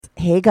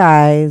Hey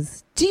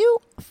guys, do you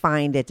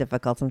find it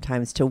difficult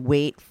sometimes to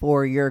wait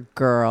for your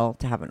girl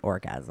to have an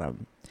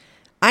orgasm?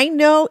 I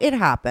know it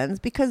happens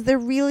because there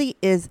really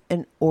is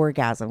an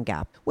orgasm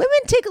gap. Women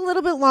take a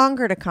little bit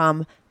longer to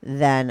come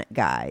than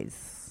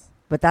guys,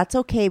 but that's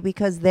okay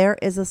because there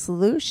is a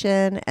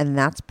solution, and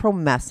that's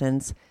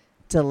Promescent's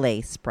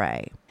Delay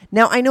Spray.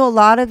 Now, I know a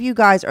lot of you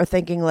guys are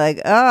thinking like,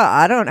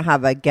 I don't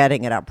have a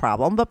getting it up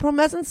problem, but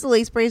Promescent's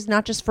Delay Spray is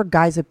not just for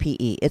guys with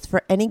PE. It's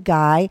for any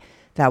guy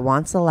that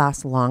wants to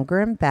last longer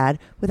in bed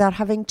without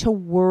having to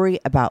worry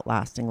about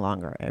lasting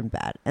longer in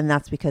bed. And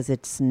that's because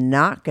it's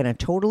not going to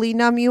totally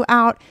numb you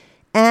out.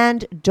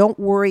 And don't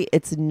worry,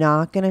 it's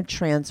not going to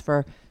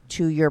transfer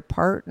to your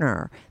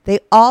partner.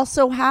 They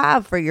also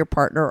have for your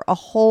partner a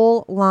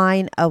whole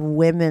line of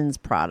women's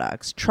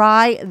products.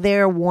 Try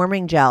their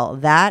warming gel.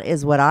 That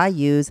is what I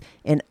use,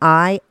 and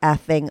I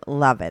effing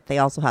love it. They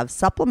also have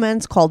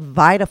supplements called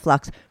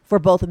VitaFlux for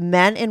both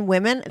men and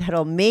women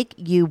that'll make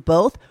you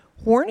both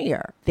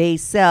hornier. They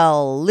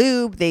sell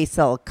lube, they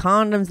sell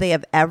condoms, they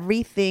have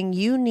everything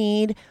you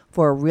need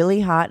for a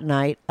really hot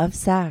night of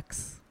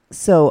sex.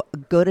 So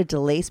go to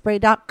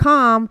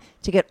delayspray.com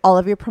to get all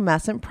of your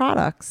Promescent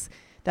products.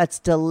 That's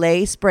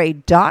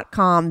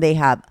delayspray.com. They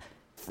have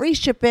free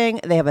shipping,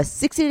 they have a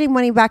 60-day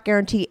money-back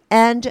guarantee,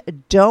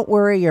 and don't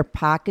worry, your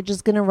package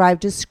is going to arrive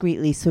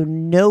discreetly, so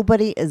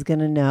nobody is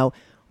going to know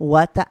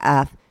what the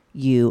F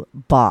you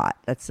bought.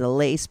 That's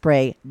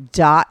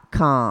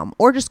delayspray.com,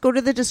 or just go to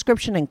the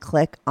description and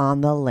click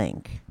on the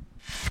link.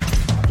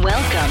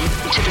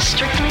 Welcome to the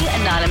Strictly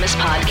Anonymous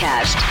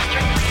Podcast.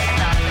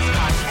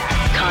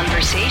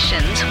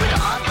 Conversations with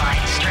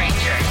online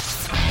strangers.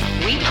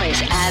 We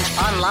place ads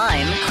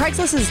online.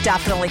 Craigslist is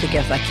definitely the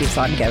gift that keeps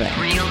on giving.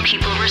 Real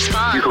people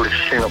respond. You go to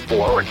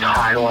Singapore or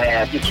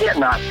Thailand, you can't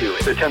not do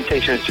it. The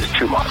temptation is just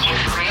too much.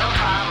 Real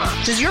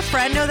problems. Does your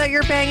friend know that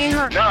you're banging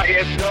her? No, he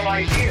has no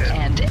idea.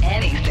 And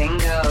anything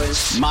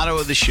goes. Motto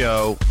of the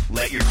show,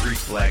 let your Greek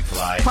flag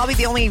fly. Probably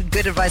the only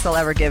good advice I'll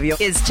ever give you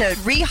is to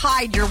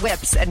re-hide your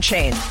whips and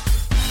chains.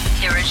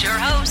 Here is your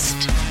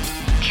host,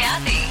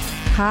 Kathy.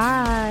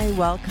 Hi,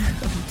 welcome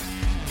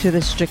to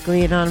the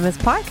Strictly Anonymous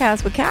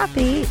Podcast with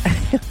Kathy.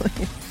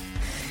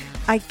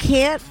 I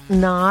can't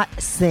not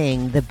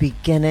sing the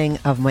beginning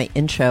of my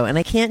intro, and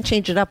I can't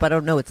change it up. I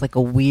don't know. It's like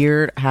a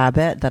weird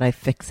habit that I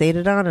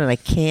fixated on, and I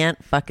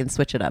can't fucking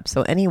switch it up.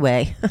 So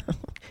anyway,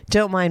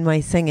 don't mind my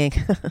singing,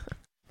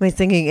 my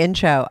singing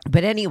intro.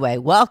 But anyway,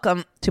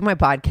 welcome to my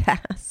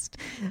podcast.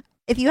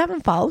 If you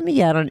haven't followed me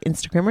yet on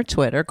Instagram or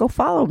Twitter, go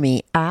follow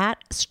me at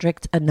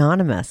Strict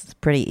Anonymous. It's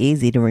pretty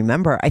easy to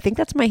remember. I think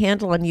that's my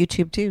handle on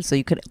YouTube too. So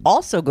you could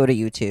also go to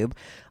YouTube.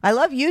 I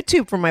love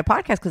YouTube for my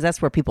podcast because that's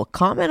where people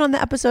comment on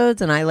the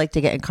episodes, and I like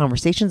to get in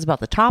conversations about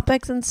the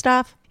topics and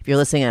stuff. If you're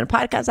listening on a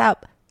podcast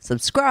app,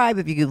 subscribe.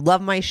 If you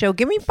love my show,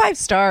 give me 5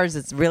 stars.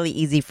 It's really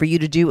easy for you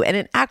to do, and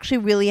it actually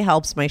really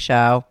helps my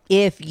show.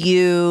 If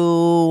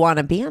you want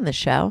to be on the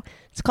show,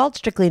 it's called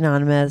Strictly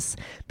Anonymous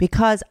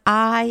because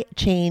I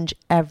change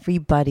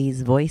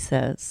everybody's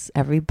voices.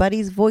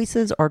 Everybody's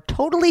voices are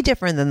totally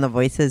different than the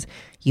voices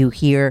you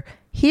hear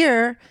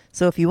here.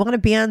 So if you want to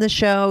be on the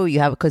show,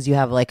 because you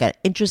have like an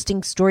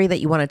interesting story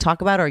that you want to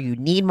talk about, or you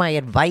need my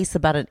advice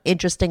about an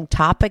interesting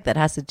topic that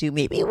has to do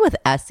maybe with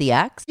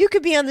sex, you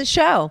could be on the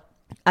show.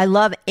 I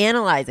love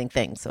analyzing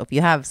things. So if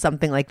you have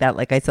something like that,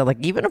 like I said,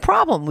 like even a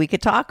problem, we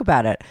could talk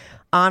about it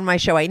on my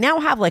show. I now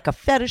have like a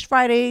Fetish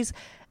Fridays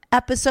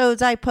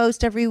episodes I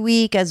post every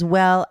week, as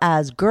well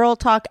as Girl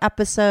Talk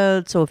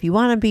episodes. So if you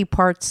want to be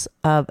parts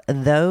of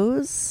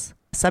those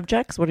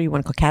subjects, what do you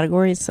want to call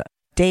categories?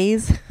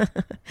 Days?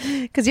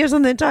 Because here's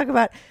something to talk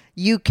about.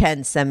 You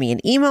can send me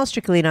an email,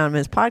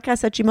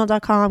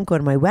 strictlyanonymouspodcast@gmail.com. Go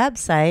to my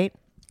website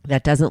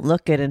that doesn't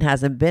look good and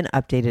hasn't been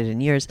updated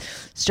in years,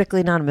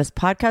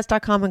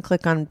 strictlyanonymouspodcast.com, and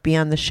click on Be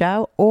on the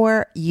Show.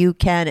 Or you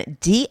can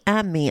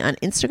DM me on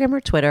Instagram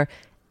or Twitter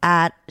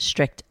at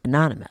Strict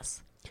Anonymous.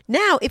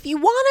 Now, if you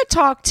want to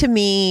talk to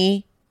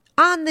me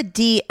on the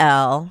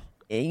DL,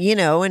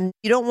 and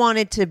you don't want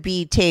it to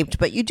be taped,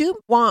 but you do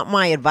want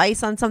my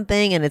advice on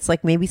something, and it's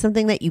like maybe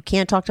something that you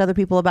can't talk to other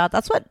people about,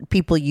 that's what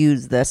people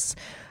use this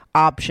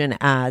option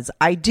as.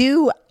 I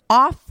do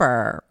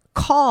offer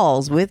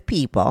calls with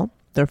people.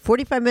 They're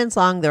 45 minutes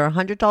long. They're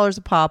 $100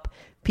 a pop.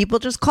 People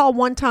just call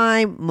one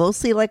time.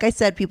 Mostly, like I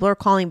said, people are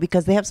calling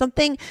because they have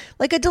something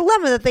like a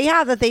dilemma that they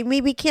have that they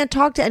maybe can't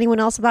talk to anyone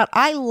else about.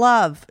 I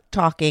love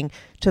talking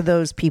to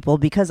those people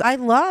because I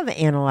love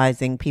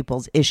analyzing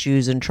people's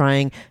issues and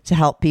trying to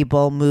help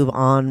people move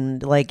on,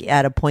 like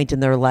at a point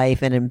in their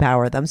life, and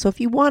empower them. So if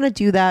you want to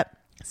do that,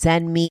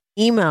 send me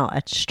email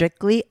at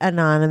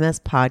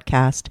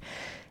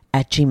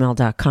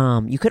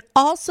strictlyanonymouspodcast@gmail.com. You could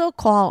also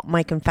call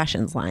my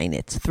confessions line.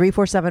 It's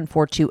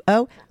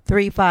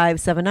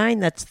 347-420-3579.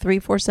 That's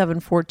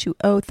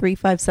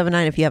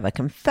 347-420-3579. If you have a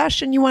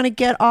confession you want to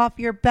get off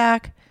your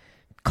back,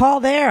 call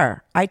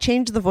there. I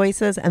changed the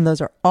voices, and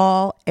those are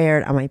all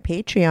aired on my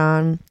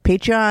Patreon.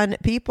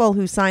 Patreon people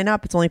who sign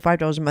up, it's only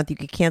 $5 a month. You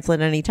can cancel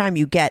it anytime.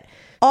 You get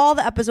all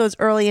the episodes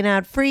early and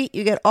ad-free.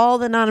 You get all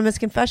the anonymous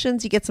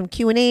confessions. You get some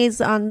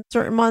Q&As on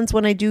certain months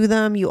when I do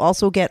them. You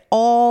also get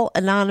all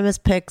anonymous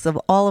pics of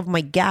all of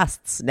my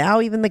guests.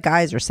 Now even the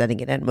guys are sending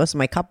it in. Most of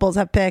my couples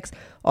have pics.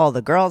 All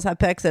the girls have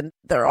pics, and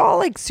they're all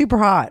like super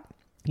hot.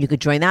 You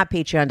could join that,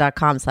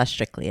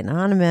 patreon.com/Strictly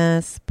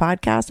Anonymous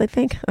podcast, I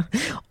think.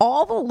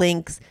 All the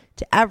links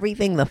to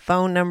everything, the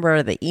phone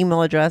number, the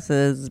email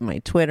addresses, my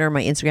Twitter,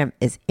 my Instagram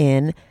is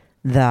in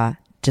the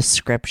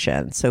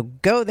description. So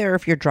go there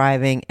if you're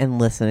driving and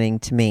listening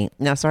to me.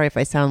 Now, sorry if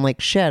I sound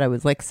like shit. I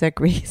was like sick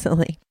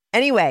recently.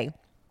 Anyway,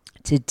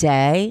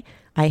 today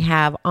I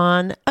have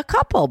on a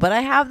couple, but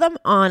I have them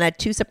on at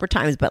 2 separate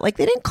times. But like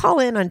they didn't call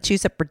in on 2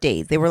 separate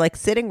days. They were like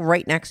sitting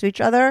right next to each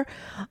other.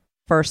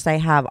 First, I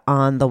have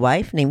on the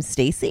wife named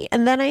Stacy,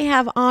 and then I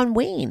have on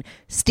Wayne.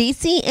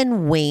 Stacy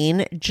and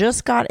Wayne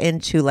just got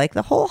into like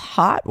the whole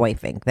hot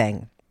wifing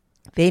thing.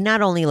 They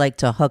not only like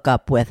to hook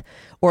up with,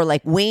 or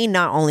like Wayne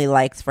not only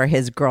likes for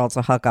his girl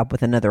to hook up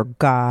with another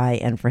guy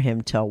and for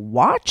him to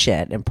watch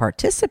it and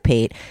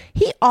participate,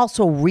 he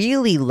also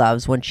really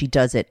loves when she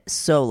does it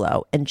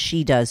solo, and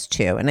she does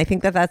too. And I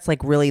think that that's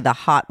like really the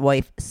hot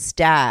wife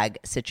stag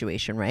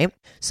situation, right?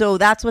 So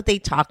that's what they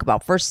talk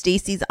about. First,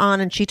 Stacy's on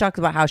and she talks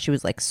about how she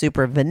was like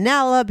super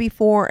vanilla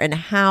before and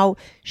how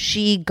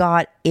she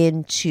got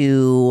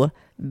into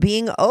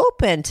being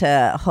open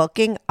to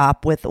hooking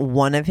up with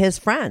one of his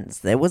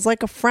friends. It was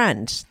like a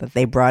friend that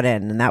they brought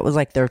in, and that was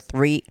like their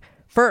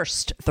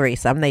first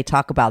threesome. They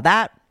talk about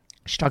that.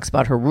 She talks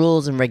about her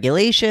rules and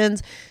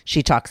regulations.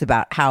 She talks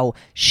about how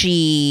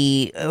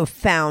she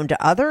found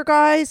other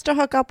guys to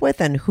hook up with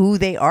and who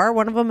they are.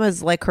 One of them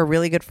is like her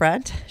really good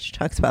friend. She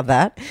talks about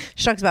that.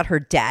 She talks about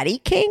her daddy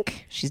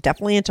kink. She's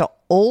definitely into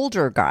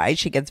older guys.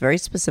 She gets very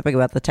specific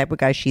about the type of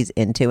guy she's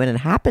into, and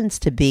it happens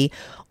to be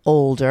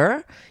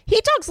older.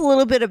 He talks a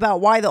little bit about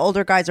why the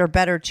older guys are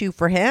better too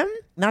for him.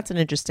 That's an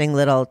interesting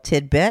little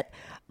tidbit.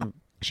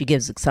 She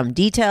gives some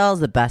details,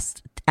 the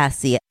best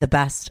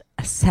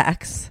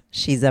sex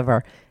she's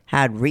ever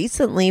had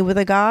recently with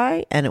a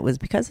guy, and it was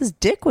because his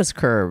dick was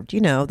curved.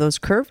 You know, those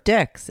curved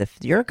dicks. If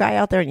you're a guy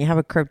out there and you have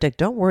a curved dick,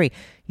 don't worry.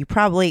 You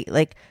probably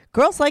like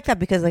girls like that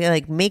because it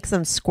like makes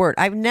them squirt.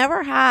 I've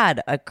never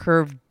had a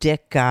curved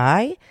dick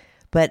guy,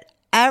 but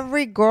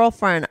every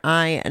girlfriend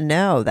I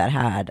know that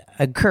had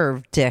a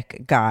curved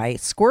dick guy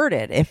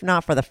squirted, if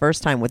not for the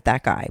first time with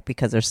that guy,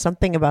 because there's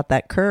something about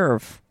that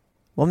curve.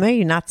 Well,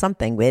 maybe not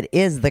something, but it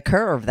is the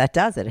curve that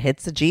does it. It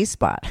hits the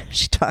G-spot.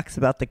 She talks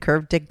about the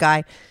curved dick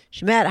guy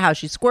she met, how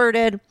she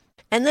squirted.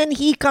 And then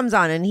he comes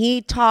on and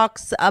he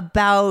talks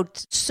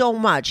about so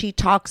much. He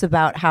talks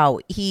about how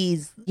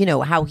he's,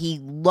 how he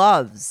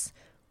loves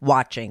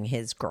watching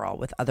his girl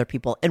with other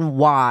people and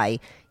why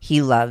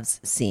he loves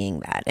seeing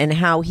that and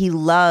how he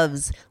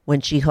loves when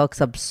she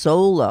hooks up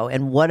solo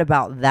and what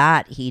about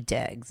that he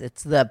digs.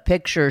 It's the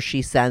picture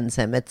she sends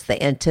him. It's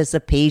the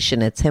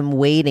anticipation. It's him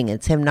waiting.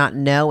 It's him not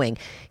knowing.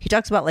 He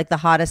talks about like the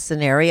hottest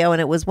scenario,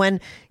 and it was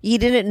when he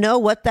didn't know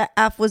what the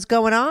F was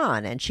going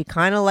on and she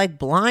kind of like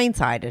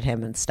blindsided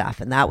him and stuff,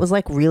 and that was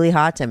like really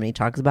hot to him. And he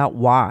talks about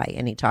why,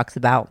 and he talks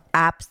about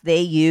apps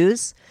they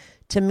use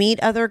to meet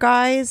other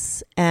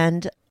guys,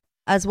 and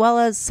as well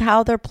as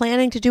how they're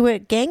planning to do a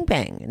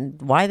gangbang and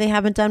why they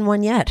haven't done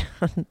one yet,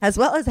 as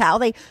well as how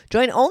they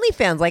join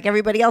OnlyFans like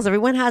everybody else.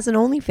 Everyone has an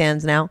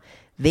OnlyFans now.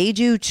 They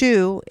do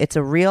too. It's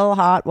a real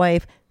hot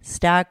wife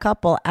stag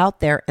couple out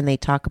there, and they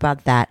talk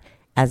about that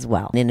as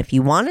well. And if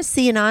you want to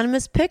see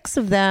anonymous pics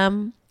of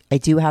them, I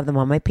do have them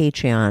on my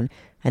Patreon.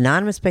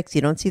 Anonymous pics,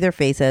 you don't see their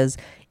faces.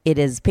 It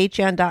is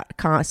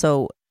patreon.com.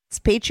 So it's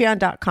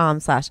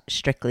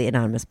patreon.com/Strictly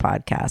Anonymous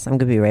podcast. I'm going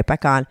to be right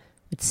back on.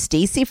 It's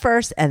Stacy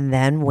first and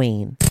then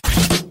Wayne.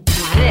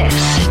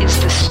 This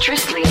is the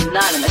Strictly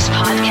Anonymous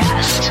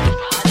podcast.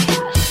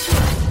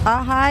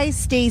 Hi,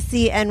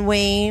 Stacy and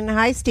Wayne.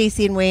 Hi,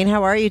 Stacy and Wayne.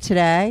 How are you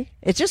today?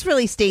 It's just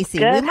really Stacy.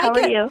 Good. How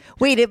are you?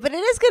 But it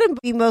is going to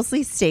be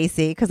mostly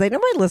Stacy because I know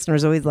my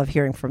listeners always love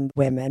hearing from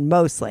women,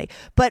 mostly.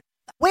 But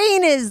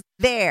Wayne is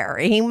there.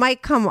 He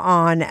might come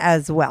on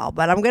as well,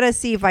 but I'm going to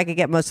see if I could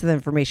get most of the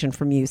information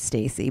from you,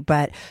 Stacy.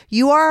 But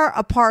you are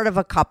a part of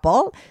a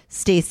couple,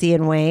 Stacy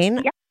and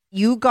Wayne. Yep.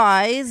 You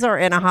guys are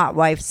in a hot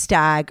wife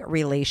stag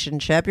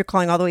relationship. You're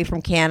calling all the way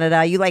from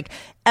Canada. You like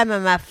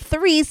MMF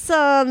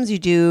threesomes. You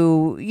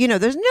do,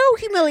 there's no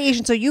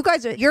humiliation. So you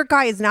guys, your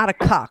guy is not a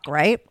cuck,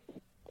 right?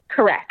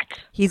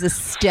 Correct. He's a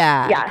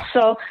stag. Yeah.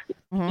 So,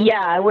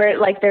 we're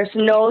like, there's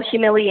no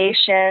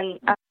humiliation.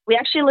 We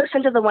actually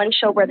listened to the one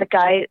show where the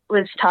guy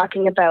was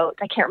talking about,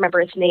 I can't remember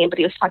his name, but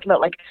he was talking about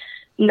like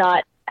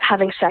not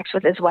having sex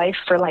with his wife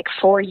for like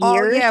 4 years.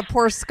 Oh, yeah.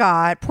 Poor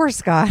Scott.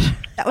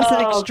 That was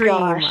an extreme.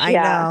 Gosh, I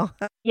know.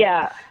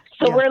 Yeah.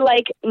 So we're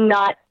like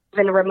not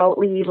even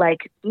remotely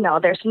like, no,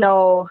 there's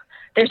no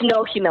there's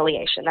no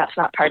humiliation. That's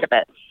not part of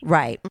it.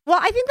 Right. Well,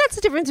 I think that's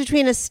the difference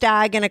between a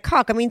stag and a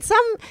cuck. I mean,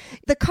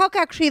 the cuck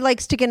actually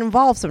likes to get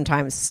involved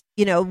sometimes,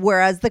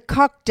 whereas the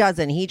cuck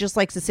doesn't. He just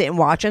likes to sit and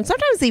watch. And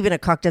sometimes even a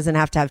cuck doesn't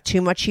have to have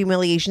too much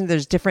humiliation.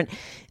 There's different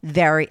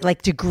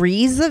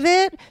degrees of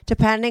it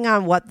depending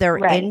on what they're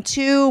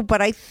into.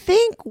 But I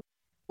think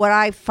what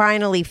I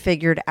finally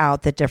figured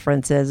out the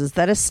difference is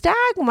that a stag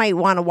might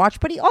want to watch,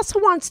 but he also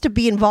wants to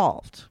be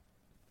involved.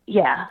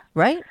 Yeah.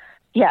 Right?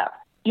 Yeah.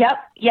 Yep.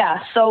 Yeah.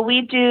 So we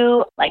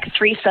do like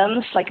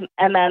threesomes, like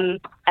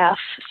MMF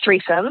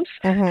threesomes.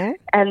 Mm-hmm.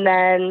 And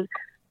then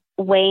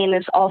Wayne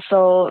is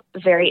also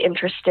very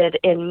interested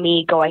in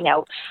me going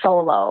out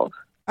solo.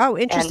 Oh,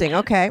 interesting.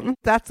 Okay.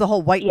 That's the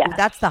whole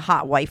that's the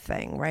hot wife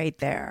thing right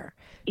there.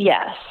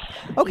 Yes.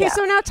 Okay.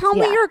 So now tell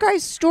me your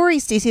guys' story,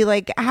 Stacey.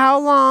 Like, how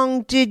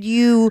long did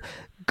you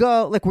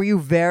go? Like, were you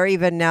very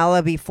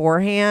vanilla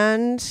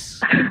beforehand?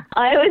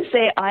 I would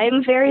say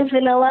I'm very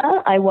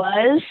vanilla. I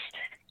was.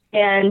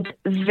 And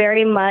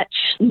very much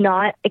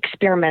not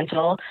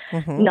experimental,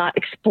 not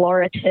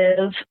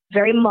explorative,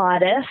 very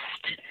modest.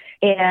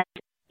 And,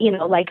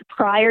 like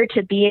prior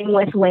to being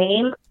with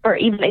Wayne, or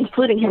even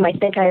including him, I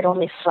think I had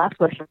only slept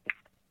with,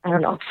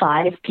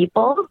 5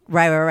 people.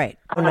 Right.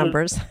 No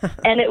numbers.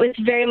 And it was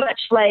very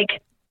much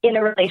like in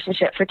a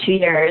relationship for 2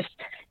 years.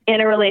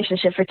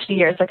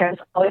 Like I was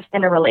always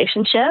in a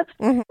relationship.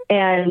 Mm-hmm.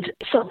 And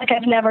so like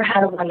I've never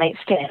had a one night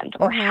stand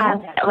or had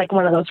like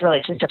one of those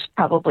relationships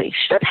probably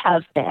should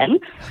have been.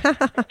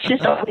 It's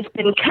just always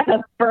been kind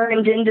of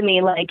burned into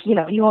me. Like,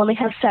 you only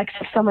have sex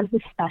with someone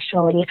who's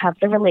special and you have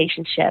the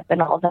relationship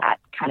and all that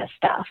kind of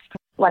stuff.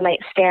 One night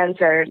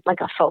stands are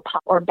like a faux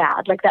pas or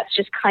bad. Like that's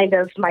just kind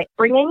of my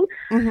bringing.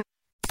 Mm-hmm.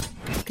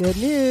 Good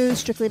news.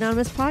 Strictly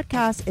Anonymous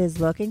Podcast is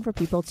looking for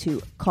people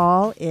to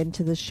call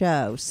into the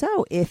show.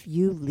 So if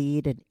you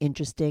lead an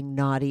interesting,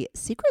 naughty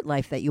secret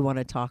life that you want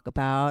to talk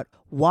about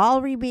while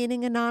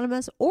remaining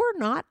anonymous or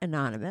not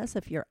anonymous,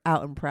 if you're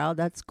out and proud,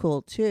 that's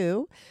cool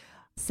too.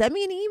 Send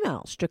me an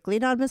email,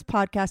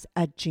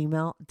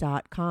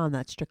 strictlyanonymouspodcast@gmail.com.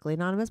 That's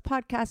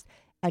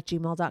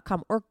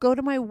strictlyanonymouspodcast@gmail.com. Or go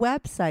to my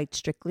website,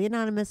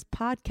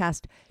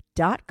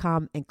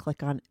 strictlyanonymouspodcast.com, and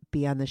click on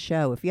Be on the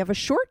Show. If you have a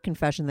short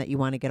confession that you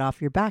want to get off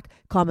your back,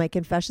 call my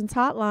confessions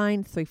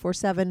hotline,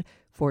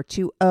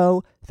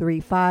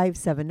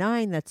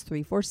 347-420-3579. That's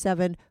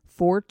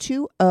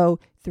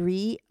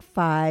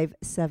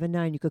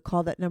 347-420-3579. You could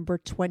call that number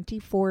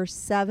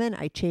 24/7.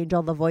 I change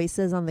all the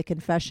voices on the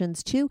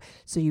confessions too,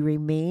 so you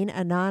remain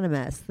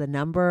anonymous. The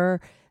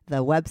number,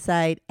 the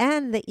website,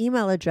 and the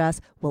email address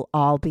will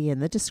all be in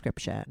the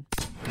description.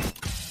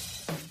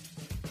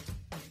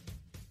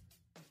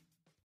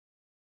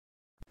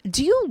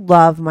 Do you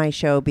love my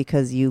show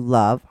because you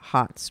love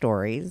hot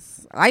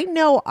stories? I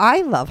know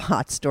I love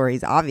hot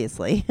stories,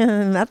 obviously.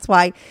 And that's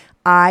why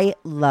I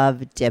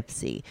love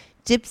Dipsea.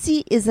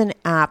 Dipsea is an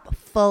app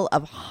full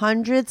of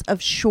hundreds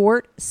of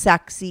short,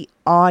 sexy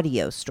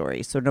audio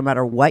stories. So no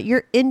matter what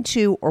you're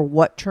into or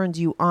what turns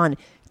you on,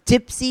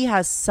 Dipsea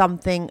has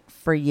something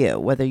for you,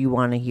 whether you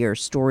want to hear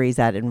stories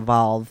that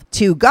involve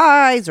 2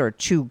 guys or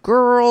 2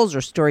 girls,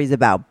 or stories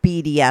about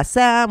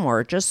BDSM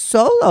or just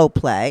solo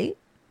play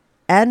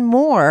and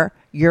more.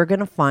 You're going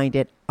to find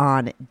it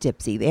on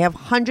Dipsea. They have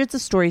hundreds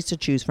of stories to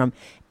choose from,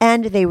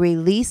 and they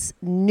release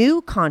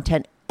new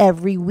content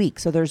every week.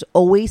 So there's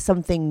always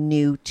something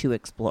new to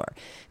explore.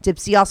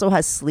 Dipsea also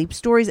has sleep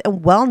stories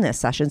and wellness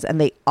sessions,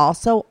 and they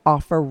also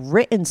offer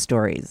written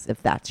stories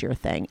if that's your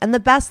thing. And the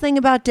best thing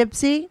about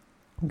Dipsea,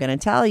 I'm going to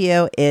tell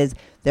you, is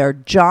their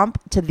jump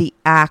to the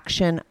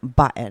action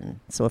button.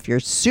 So if you're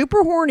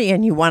super horny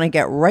and you want to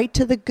get right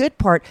to the good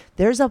part,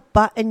 there's a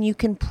button you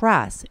can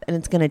press, and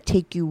it's going to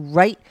take you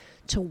right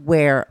to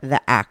where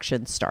the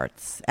action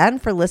starts.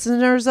 And for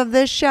listeners of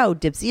this show,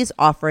 Dipsea is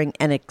offering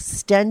an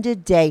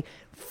extended day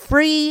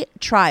free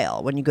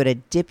trial when you go to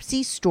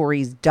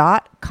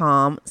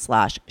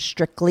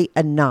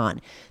dipseastories.com/strictlyanon.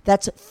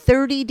 That's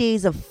 30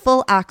 days of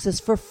full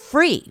access for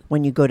free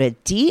when you go to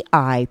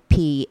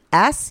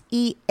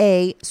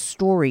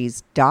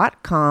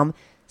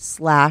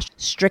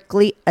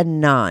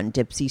dipseastories.com/strictlyanon.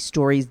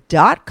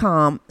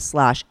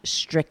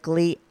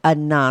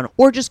 dipseastories.com/strictlyanon.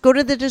 Or just go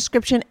to the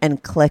description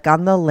and click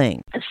on the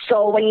link.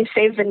 So when you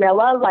say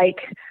vanilla,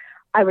 like,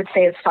 I would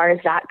say as far as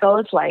that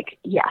goes, like,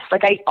 yes.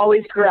 Like, I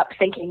always grew up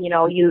thinking,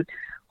 you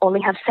only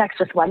have sex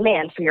with one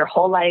man for your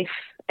whole life.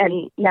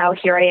 And now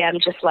here I am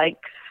just, like,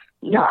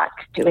 not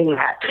doing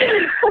that.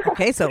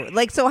 Okay, so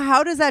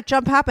how does that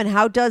jump happen?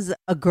 How does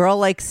a girl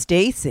like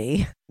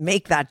Stacey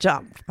make that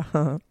jump?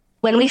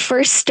 When we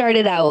first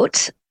started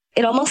out,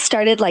 it almost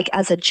started, like,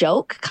 as a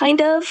joke,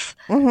 kind of.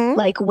 Mm-hmm.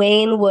 Like,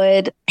 Wayne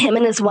would, him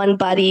and his one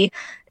buddy,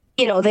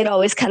 they'd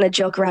always kind of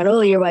joke around,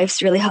 oh, your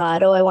wife's really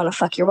hot. Oh, I want to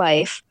fuck your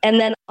wife. And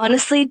then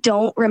honestly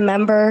don't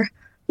remember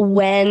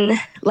when,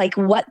 like,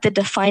 what the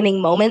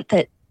defining moment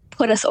that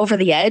put us over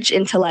the edge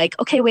into, like,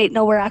 okay, wait,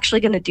 no, we're actually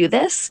going to do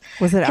this.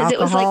 Was it alcohol? Because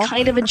it was, like,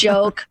 kind of a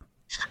joke.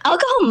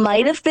 Alcohol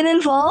might have been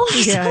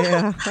involved.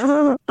 Yeah.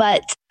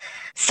 But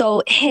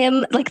so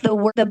him, like,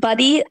 the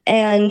buddy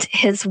and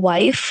his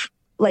wife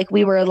like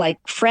we were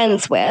like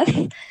friends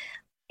with,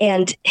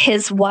 and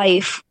his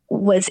wife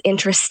was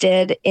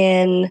interested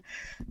in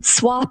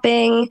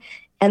swapping.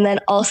 And then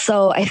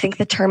also, I think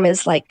the term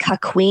is like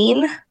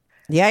queen.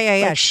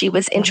 Yeah. Like she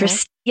was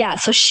interested. Yeah.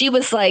 So she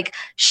was like,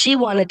 she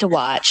wanted to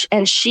watch,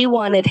 and she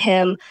wanted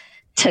him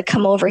to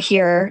come over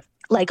here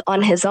like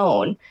on his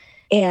own.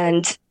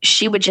 And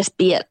she would just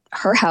be at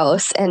her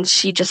house, and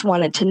she just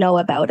wanted to know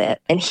about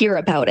it and hear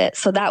about it.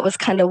 So that was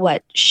kind of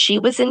what she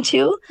was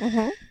into.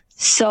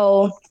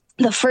 So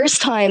the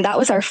first time, that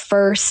was our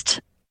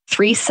first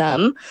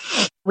threesome.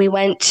 We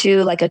went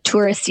to like a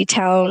touristy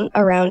town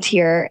around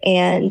here,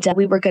 and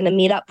we were going to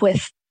meet up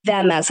with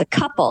them as a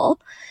couple.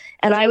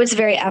 And I was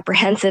very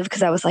apprehensive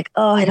because I was like,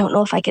 oh, I don't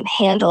know if I can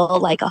handle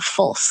like a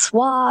full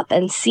swap,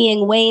 and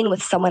seeing Wayne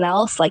with someone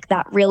else like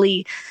that.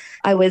 Really,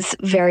 I was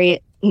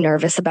very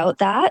nervous about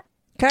that.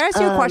 Can I ask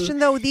you a question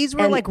though? These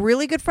were like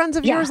really good friends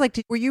of yours.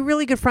 Like, were you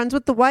really good friends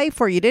with the wife,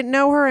 or you didn't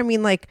know her? I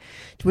mean, like,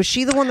 was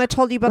she the one that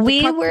told you about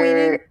the cup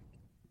queening?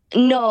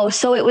 No,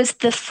 so it was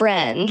the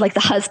friend, like the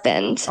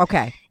husband.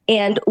 Okay.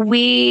 And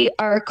we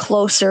are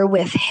closer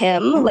with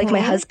him. Like my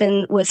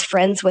husband was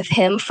friends with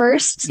him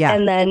first. Yeah.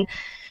 And then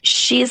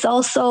she's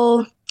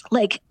also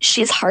like,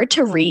 she's hard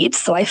to read.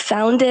 So I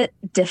found it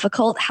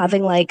difficult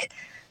having like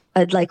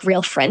a like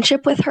real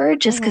friendship with her,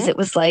 just because it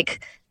was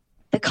like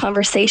the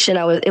conversation,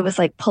 it was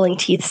like pulling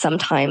teeth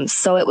sometimes.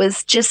 So it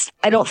was just,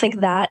 I don't think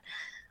that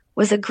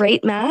was a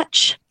great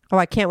match. Oh,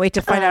 I can't wait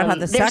to find out how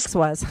the sex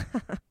was.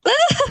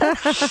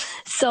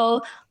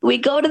 So we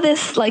go to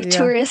this like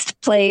tourist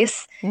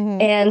place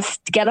and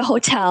get a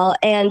hotel,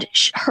 and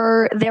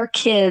their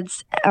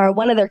kids, or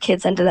one of their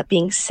kids, ended up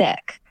being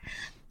sick.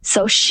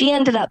 So she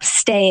ended up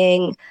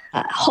staying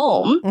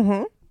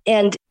home,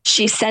 and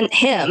she sent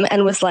him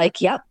and was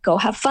like, yep, go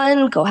have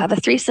fun, go have a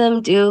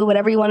threesome, do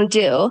whatever you want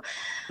to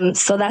do.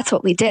 So that's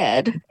what we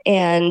did.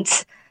 And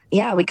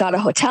yeah, we got a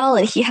hotel,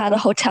 and he had a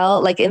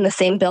hotel like in the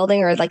same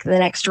building or like the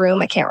next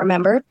room. I can't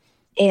remember.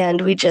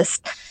 And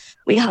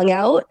we hung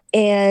out,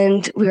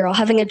 and we were all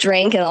having a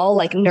drink and all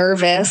like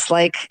nervous.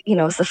 Like, you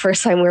know, it's the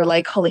first time we were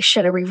like, holy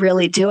shit, are we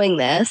really doing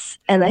this?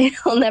 And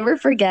I'll never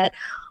forget,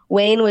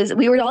 we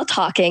were all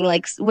talking,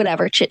 like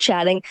whatever,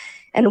 chit-chatting.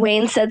 And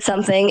Wayne said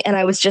something, and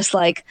I was just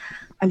like,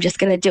 I'm just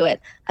going to do it.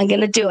 I'm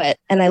going to do it.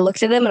 And I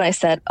looked at him and I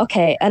said,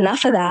 okay,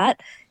 enough of that.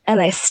 And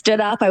I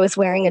stood up. I was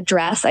wearing a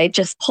dress. I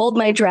just pulled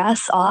my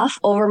dress off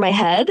over my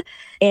head,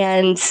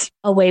 and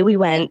away we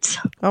went.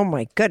 Oh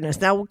my goodness.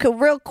 Now,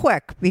 real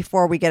quick,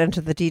 before we get into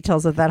the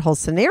details of that whole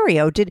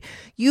scenario, did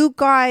you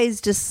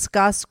guys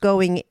discuss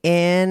going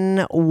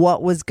in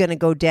what was going to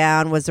go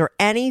down? Was there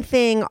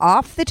anything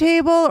off the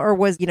table, or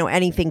was,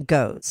 anything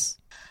goes?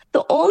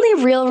 The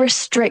only real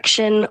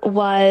restriction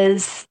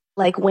was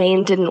like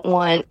Wayne didn't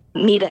want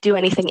me to do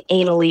anything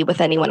anally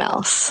with anyone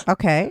else.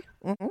 Okay.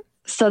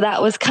 So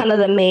that was kind of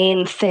the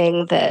main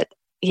thing that,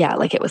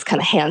 like it was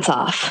kind of hands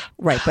off.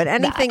 Right. But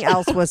anything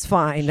else was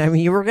fine. I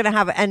mean, you were going to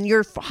have, and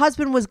your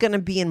husband was going to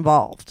be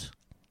involved.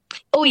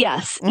 Oh,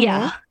 yes.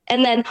 Yeah.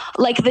 And then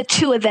like the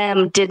two of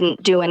them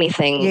didn't do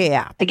anything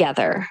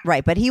together.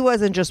 Right. But he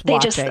wasn't just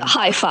watching. They just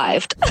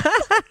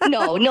high-fived.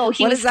 No.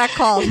 What is that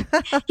called?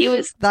 He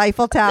was the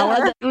Eiffel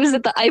Tower? It was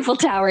at the Eiffel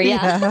Tower.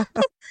 Yeah.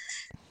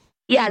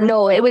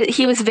 No,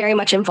 he was very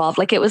much involved.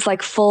 Like it was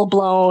like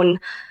full-blown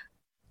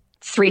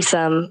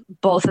threesome,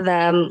 both of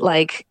them,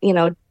 like,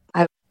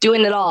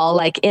 doing it all,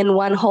 like in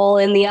one hole,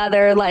 in the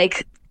other,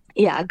 like,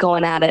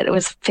 going at it. It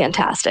was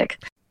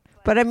fantastic.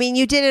 But I mean,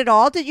 you did it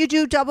all. Did you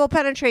do double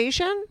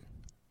penetration?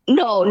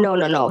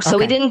 No. So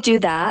we didn't do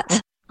that.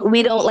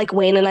 We don't, like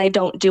Wayne and I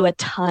don't do a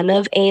ton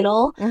of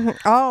anal.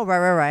 Oh,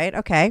 right.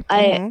 Okay.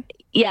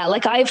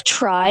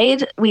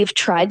 We've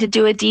tried to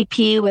do a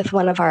DP with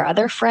one of our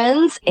other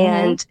friends,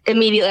 and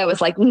immediately I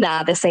was like,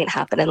 nah, this ain't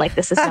happening. Like,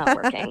 this is not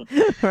working.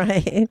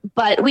 Right.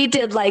 But we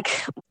did like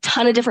a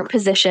ton of different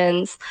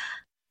positions.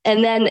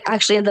 And then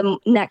actually the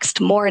next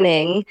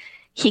morning,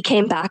 he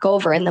came back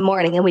over in the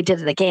morning and we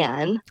did it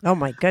again. Oh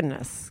my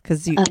goodness.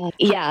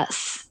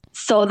 Yes.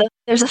 So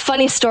there's a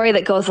funny story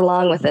that goes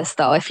along with this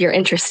though, if you're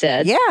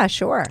interested. Yeah,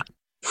 sure.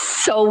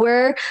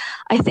 So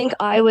I think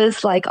I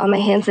was like on my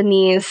hands and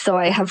knees. So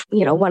I have,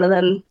 one of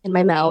them in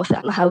my mouth. I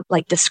don't know how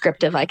like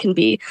descriptive I can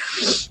be.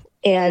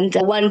 And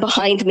one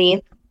behind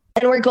me.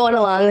 And we're going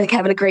along, like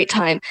having a great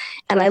time.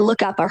 And I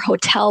look up our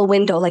hotel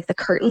window, like the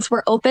curtains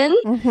were open.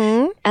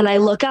 And I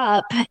look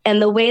up,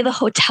 and the way the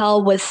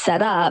hotel was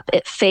set up,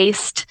 it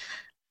faced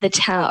the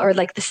town or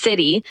like the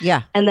city.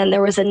 Yeah. And then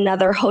there was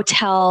another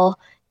hotel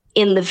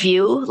in the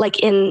view, like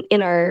in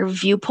our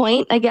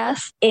viewpoint, I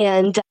guess.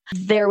 And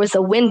there was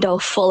a window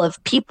full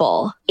of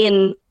people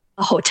in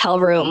a hotel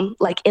room,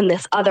 like in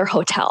this other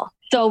hotel.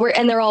 So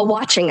they're all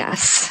watching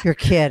us. You're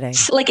kidding.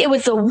 So, like it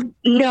was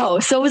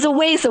a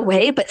ways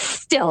away, but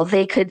still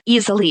they could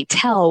easily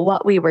tell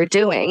what we were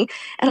doing.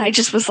 And I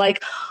just was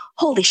like,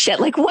 holy shit,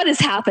 like what is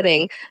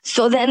happening?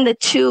 So then the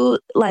two,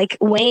 like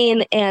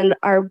Wayne and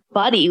our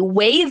buddy,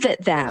 wave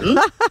at them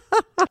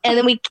and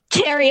then we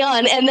carry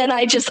on. And then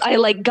I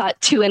like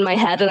got two in my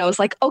head and I was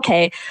like,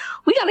 okay,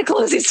 we got to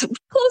close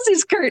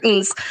these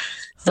curtains.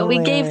 So we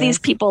gave these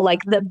people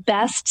like the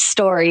best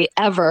story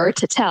ever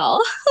to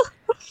tell.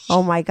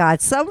 Oh my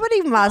God.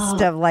 Somebody must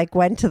have like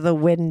went to the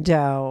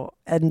window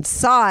and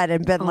saw it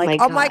and been like,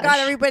 oh my God,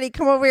 everybody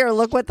come over here.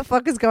 Look what the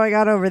fuck is going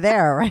on over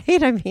there.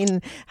 Right. I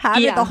mean, how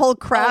did the whole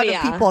crowd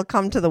of people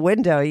come to the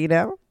window, you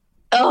know?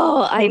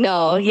 Oh, I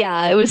know.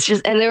 Yeah. It was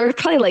just, and there were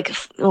probably like,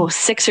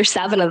 6 or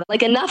 7 of them,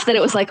 like enough that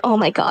it was like, oh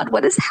my God,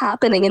 what is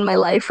happening in my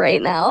life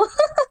right now?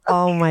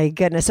 Oh my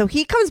goodness. So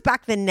he comes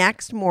back the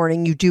next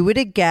morning. You do it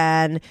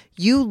again.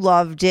 You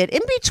loved it.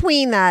 In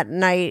between that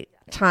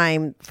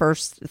nighttime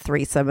first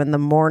threesome and the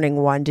morning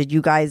one, did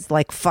you guys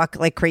like fuck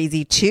like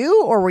crazy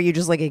too? Or were you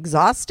just like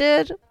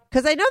exhausted?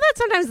 Because I know that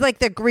sometimes like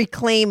the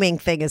reclaiming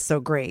thing is so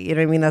great. You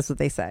know what I mean? That's what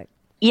they say.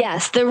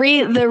 Yes. The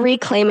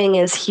reclaiming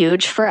is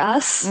huge for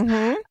us.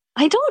 Mm-hmm.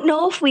 I don't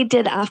know if we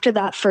did after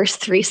that first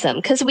threesome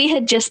because we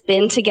had just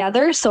been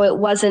together. So it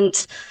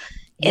wasn't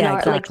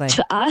like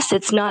to us,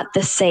 it's not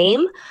the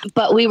same,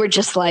 but we were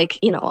just like,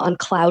 on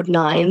cloud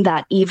 9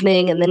 that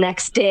evening and the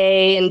next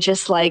day. And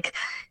just like,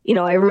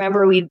 I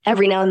remember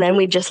every now and then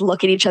we'd just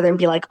look at each other and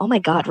be like, oh my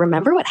God,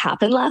 remember what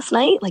happened last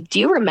night? Like, do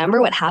you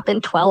remember what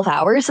happened 12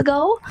 hours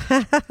ago?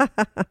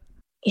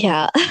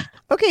 Yeah.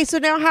 Okay, so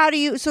now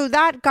so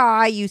that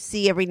guy you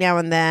see every now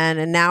and then,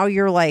 and now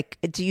you're like,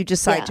 do you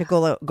decide to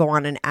go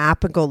on an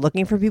app and go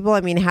looking for people?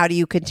 I mean, how do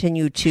you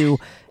continue to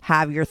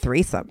have your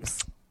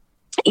threesomes?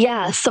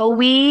 Yeah, so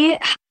we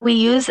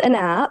use an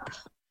app,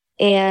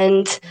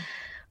 and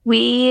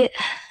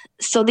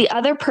so the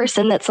other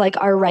person that's like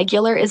our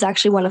regular is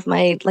actually one of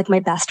my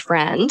best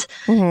friend.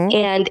 Mm-hmm.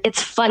 And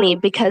it's funny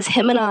because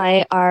him and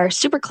I are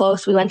super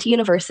close. We went to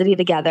university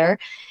together.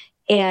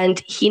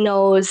 And he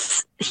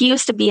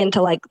used to be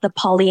into like the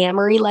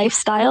polyamory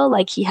lifestyle.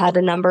 Like he had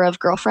a number of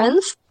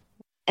girlfriends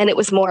and it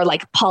was more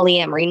like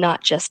polyamory,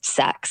 not just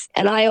sex.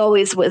 And I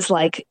always was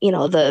like,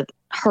 the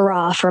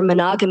hurrah for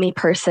monogamy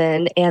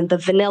person and the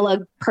vanilla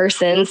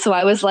person. So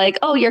I was like,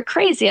 oh, you're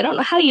crazy. I don't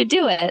know how you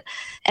do it.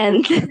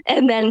 And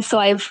then so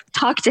I've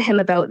talked to him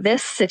about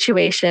this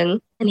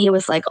situation and he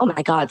was like, oh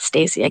my God,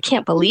 Stacey, I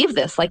can't believe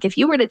this. Like if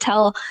you were to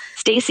tell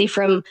Stacey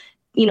from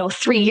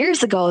 3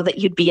 years ago that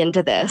you'd be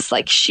into this,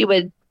 like she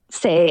would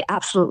say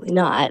absolutely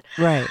not.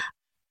 Right.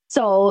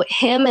 So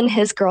him and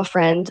his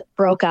girlfriend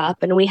broke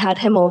up and we had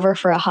him over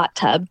for a hot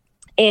tub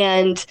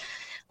and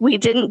we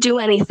didn't do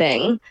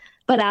anything.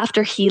 But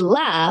after he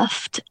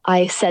left,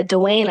 I said to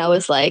Wayne, I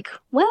was like,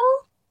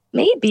 well,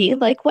 maybe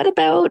like, what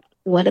about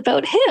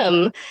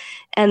him?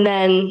 And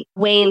then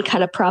Wayne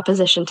kind of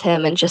propositioned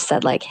him and just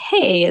said like,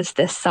 hey, is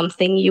this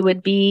something you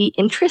would be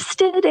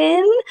interested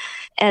in?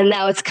 And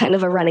now it's kind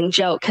of a running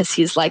joke because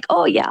he's like,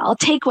 oh yeah, I'll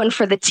take one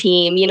for the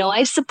team.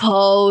 I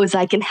suppose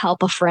I can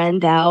help a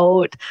friend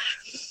out.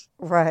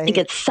 Right. Like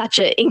it's such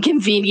an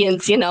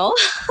inconvenience,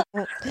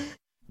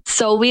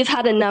 So we've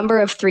had a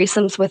number of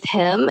threesomes with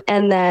him.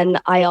 And then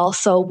I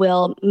also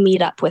will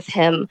meet up with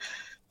him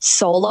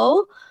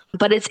solo.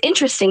 But it's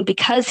interesting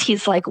because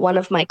he's like one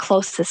of my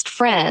closest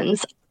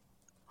friends.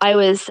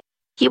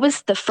 He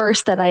was the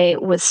first that I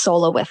was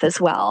solo with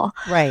as well.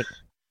 Right.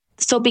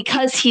 So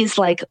because he's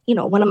like,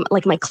 one of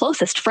like my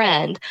closest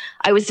friend,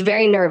 I was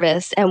very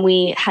nervous and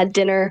we had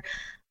dinner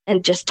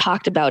and just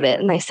talked about it.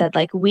 And I said,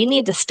 like, we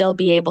need to still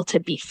be able to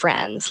be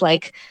friends.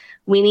 Like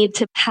we need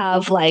to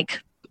have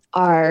like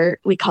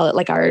we call it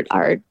like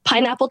our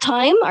pineapple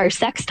time, our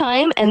sex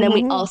time. And then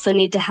we also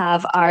need to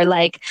have our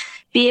like,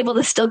 be able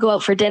to still go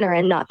out for dinner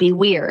and not be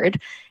weird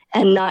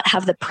and not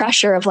have the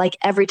pressure of like,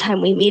 every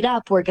time we meet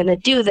up, we're going to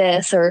do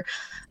this or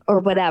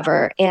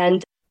whatever.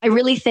 And I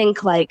really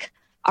think like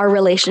our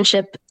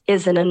relationship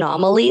is an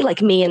anomaly,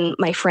 like me and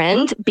my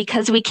friend,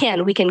 because we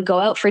can go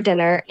out for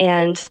dinner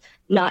and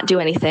not do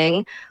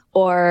anything,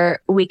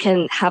 or we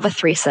can have a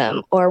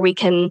threesome, or we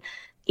can,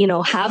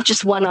 have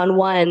just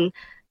one-on-one,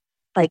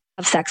 like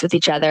have sex with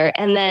each other.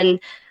 And then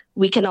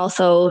we can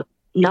also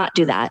not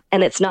do that.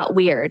 And it's not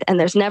weird. And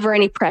there's never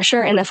any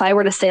pressure. And if I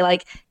were to say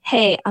like,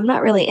 hey, I'm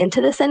not really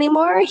into this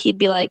anymore, he'd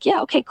be like,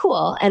 yeah, okay,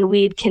 cool. And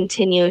we'd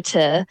continue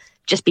to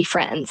just be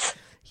friends.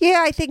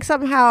 Yeah, I think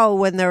somehow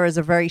when there is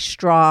a very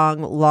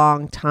strong,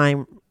 long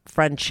time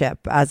friendship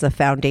as a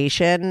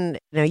foundation,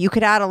 you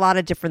could add a lot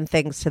of different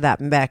things to that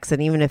mix.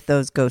 And even if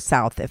those go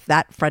south, if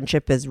that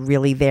friendship is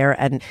really there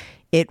and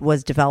it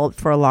was developed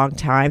for a long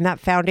time, that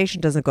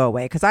foundation doesn't go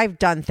away. Because I've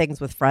done things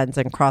with friends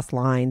and crossed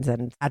lines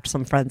and had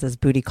some friends as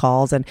booty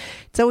calls, and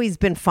it's always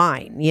been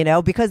fine,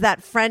 because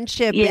that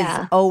friendship is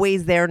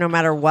always there no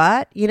matter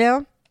what,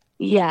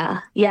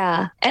 Yeah.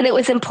 And it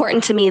was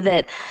important to me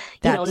that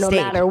no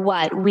matter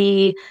what,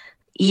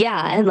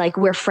 and like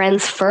we're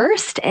friends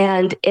first.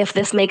 And if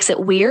this makes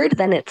it weird,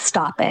 then it's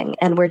stopping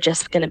and we're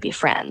just going to be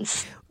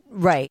friends.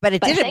 Right. But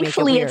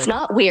thankfully it's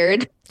not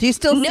weird. Do you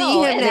still see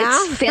him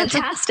now? It's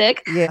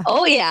fantastic. Yeah.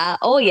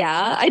 Oh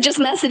yeah. I just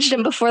messaged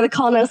him before the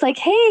call and I was like,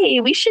 hey,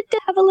 we should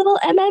have a little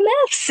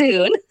MMF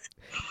soon.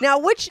 Now,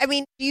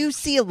 do you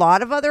see a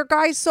lot of other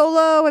guys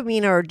solo?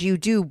 Or do you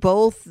do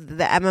both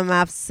the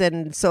MMFs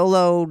and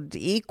solo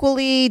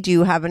equally? Do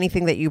you have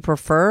anything that you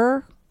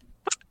prefer?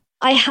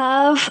 I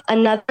have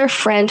another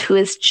friend who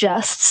is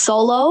just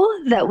solo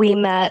that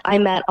I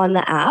met on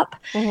the app,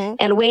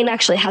 and Wayne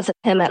actually hasn't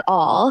him at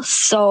all.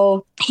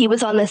 So he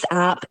was on this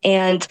app,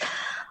 and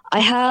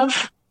I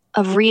have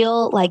a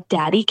real like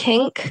daddy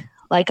kink.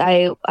 Like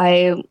I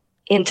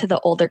into the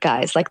older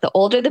guys, like the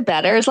older the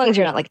better, as long as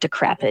you're not like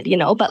decrepit, you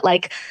know, but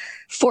like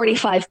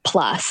 45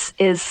 plus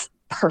is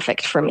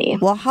perfect for me.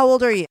 Well, how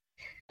old are you?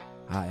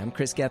 Hi, I'm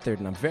Chris Gethard,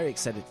 and I'm very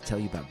excited to tell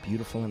you about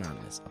Beautiful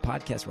Anonymous, a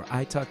podcast where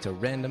I talk to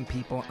random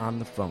people on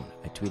the phone.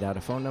 I tweet out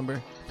a phone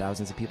number,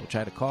 thousands of people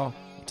try to call.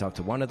 I talk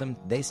to one of them,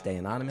 they stay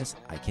anonymous,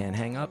 I can't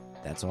hang up,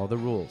 that's all the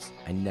rules.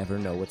 I never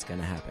know what's going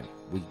to happen.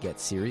 We get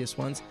serious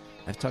ones.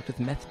 I've talked with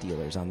meth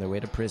dealers on their way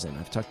to prison.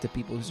 I've talked to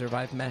people who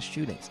survived mass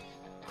shootings.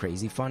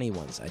 Crazy funny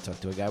ones. I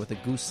talked to a guy with a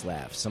goose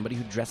laugh, somebody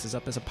who dresses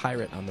up as a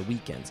pirate on the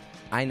weekends.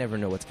 I never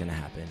know what's going to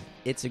happen.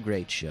 It's a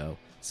great show.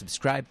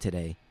 Subscribe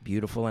today,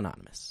 Beautiful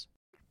Anonymous.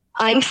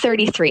 I'm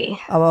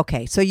 33. Oh,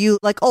 okay. So you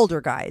like older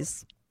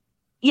guys.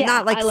 Yeah,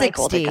 not like I 60, like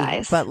older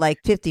guys. but like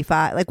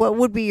 55. Like what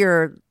would be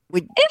your...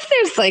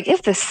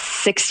 If the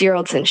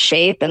 6-year-old's in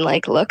shape and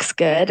like looks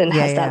good and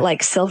has that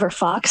like silver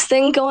fox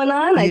thing going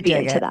on, I'd be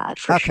into that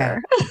for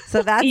sure.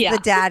 So that's the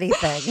daddy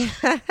thing.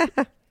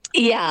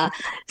 Yeah.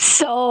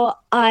 So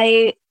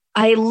I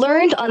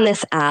learned on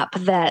this app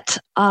that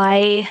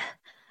I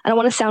don't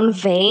want to sound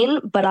vain,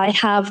 but I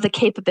have the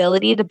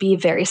capability to be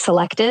very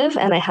selective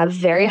and I have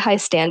very high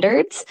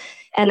standards.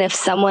 And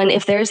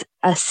if there's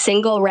a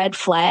single red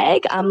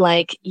flag, I'm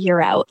like,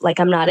 you're out.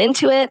 Like, I'm not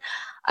into it.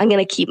 I'm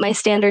going to keep my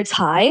standards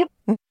high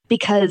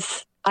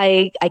because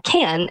I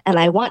can and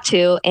I want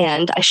to,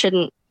 and I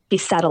shouldn't be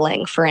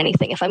settling for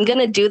anything. If I'm going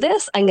to do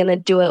this, I'm going to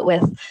do it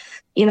with,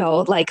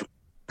 like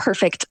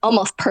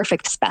almost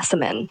perfect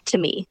specimen to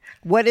me.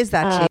 What is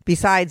that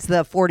besides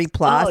the 40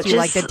 plus? You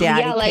like the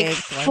daddy like cake?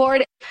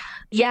 40.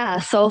 Yeah,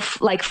 so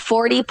like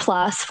 40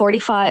 plus, 40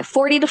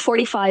 to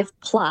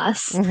 45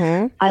 plus.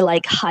 I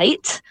like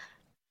height,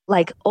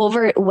 like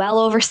well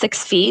over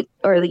 6 feet,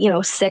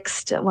 or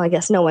 6 to, well, I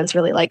guess no one's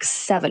really like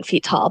 7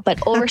 feet tall, but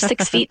over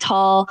 6 feet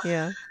tall.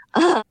 Yeah.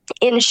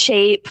 In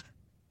shape,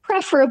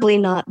 preferably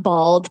not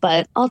bald,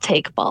 but I'll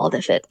take bald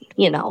if it,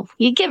 you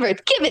give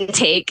and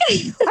take. I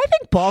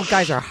think bald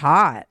guys are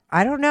hot.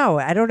 I don't know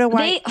why. You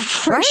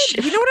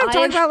know what I'm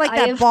talking about? Like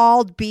that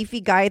bald,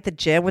 beefy guy at the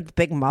gym with the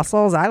big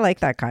muscles. I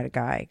like that kind of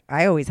guy.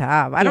 I always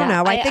have. I don't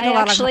know. I think a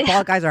lot of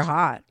bald guys are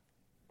hot.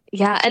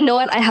 Yeah. And know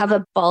what? I have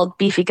a bald,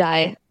 beefy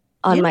guy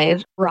on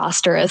my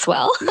roster as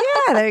well.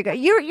 Yeah, there you go.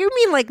 You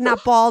mean like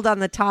not bald on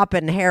the top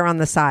and hair on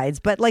the sides,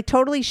 but like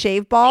totally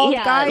shaved bald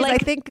guys, I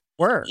think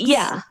works.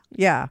 Yeah.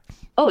 Yeah.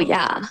 Oh,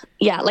 yeah.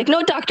 Yeah. Like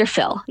no Dr.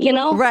 Phil,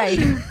 Right.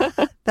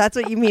 That's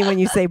what you mean when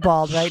you say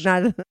bald, right?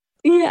 Not.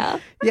 Yeah.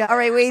 Yeah. All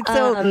right. Wait.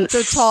 So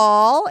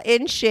tall,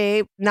 in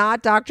shape,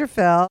 not Dr.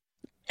 Phil.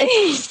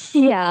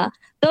 Yeah.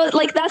 So,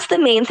 like, that's the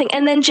main thing.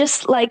 And then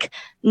just like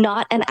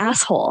not an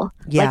asshole.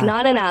 Yeah. Like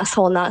not an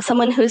asshole, not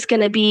someone who's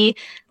going to be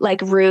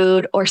like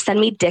rude or send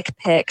me dick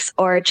pics,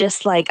 or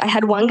just like I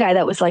had one guy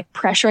that was like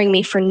pressuring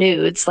me for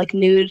nudes, like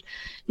nude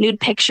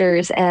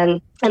pictures.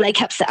 And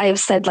I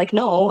said like,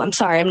 no, I'm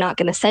sorry. I'm not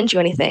going to send you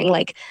anything.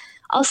 Like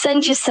I'll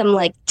send you some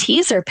like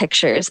teaser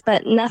pictures,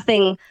 but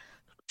nothing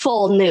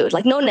full nude,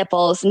 like no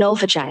nipples, no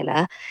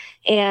vagina.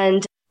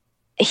 And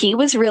he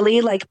was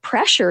really like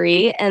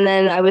pressury. And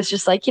then I was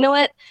just like, you know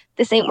what?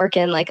 This ain't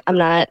working. Like, I'm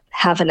not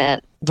having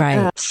it.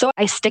 Right. So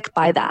I stick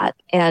by that,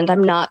 and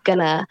I'm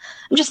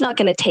just not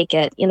gonna take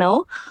it, You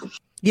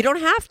don't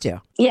have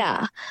to.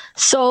 Yeah.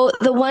 So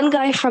the one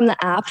guy from the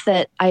app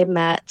that I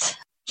met,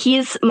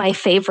 he's my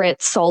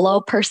favorite solo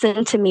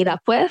person to meet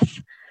up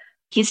with.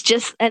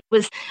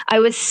 I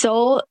was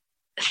so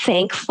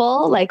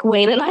thankful. Like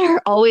Wayne and I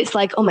are always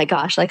like, oh my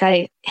gosh, like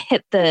I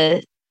hit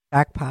the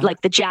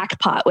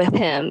jackpot with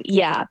him.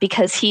 Yeah.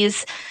 Because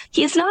he's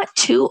not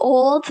too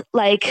old.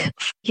 Like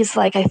he's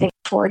like, I think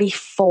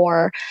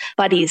 44,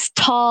 but he's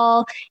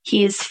tall,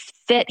 he's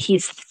fit,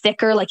 he's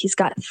thicker. Like he's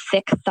got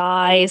thick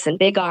thighs and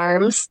big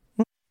arms,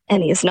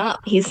 and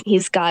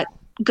he's got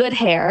good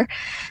hair.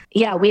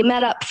 Yeah. We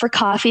met up for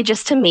coffee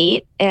just to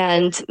meet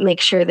and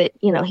make sure that,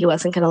 he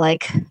wasn't going to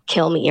like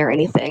kill me or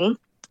anything.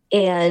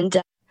 And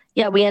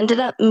yeah, we ended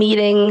up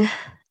meeting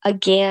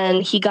again.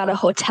 He got a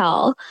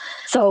hotel.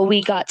 So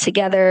we got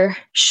together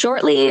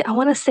shortly. I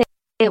want to say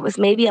it was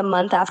maybe a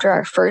month after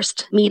our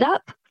first meetup,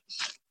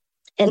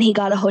 and he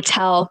got a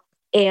hotel,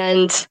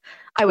 and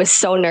I was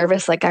so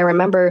nervous. Like I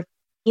remember,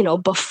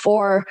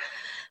 before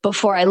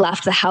I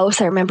left the house,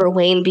 I remember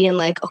Wayne being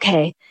like,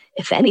 okay,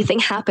 if anything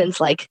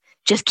happens, like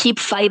just keep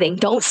fighting.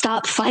 Don't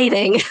stop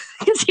fighting.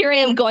 Because here I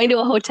am going to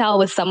a hotel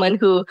with someone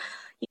who,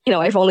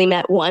 I've only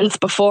met once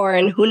before,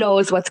 and who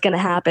knows what's going to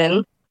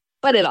happen.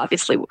 But it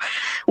obviously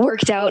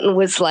worked out, and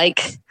was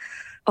like,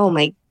 oh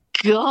my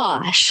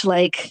gosh,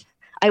 like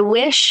I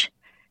wish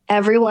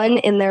everyone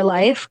in their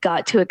life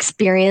got to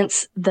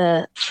experience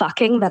the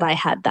fucking that I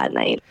had that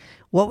night.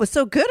 What was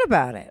so good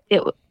about it?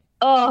 It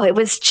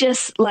was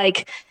just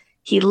like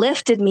he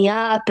lifted me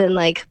up and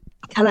like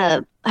kind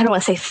of, I don't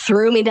want to say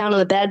threw me down on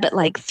the bed, but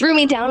like threw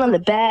me down on the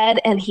bed,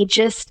 and he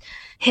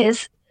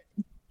his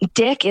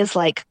dick is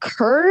like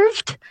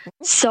curved.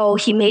 So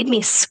he made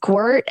me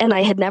squirt, and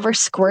I had never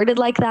squirted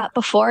like that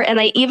before. And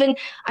I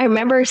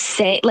remember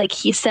saying, like,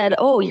 he said,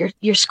 "Oh,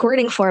 you're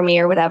squirting for me,"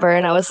 or whatever.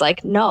 And I was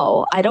like,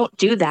 "No, I don't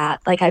do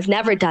that. Like, I've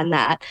never done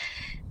that."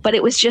 But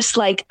it was just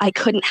like, I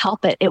couldn't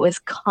help it. It was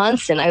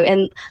constant.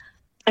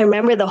 I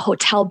remember the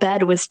hotel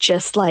bed was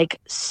just like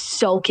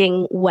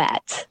soaking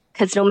wet,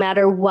 because no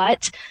matter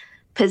what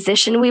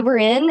position we were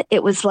in,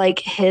 it was like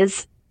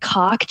his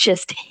cock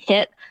just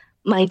hit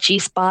my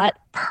G-spot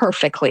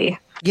perfectly.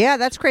 Yeah,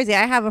 that's crazy.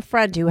 I have a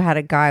friend who had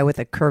a guy with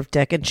a curved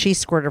dick, and she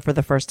squirted for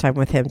the first time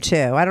with him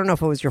too. I don't know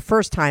if it was your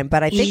first time,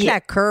 but I think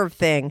that curve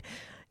thing,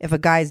 if a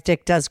guy's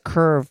dick does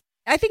curve,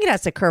 I think it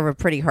has to curve a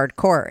pretty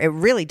hardcore. It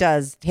really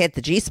does hit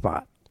the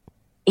G-spot.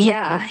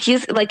 Yeah,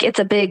 he's like,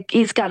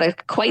 he's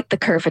got quite the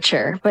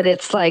curvature, but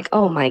it's like,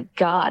 oh my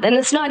God. And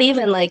it's not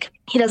even like,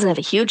 he doesn't have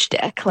a huge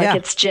dick. Like,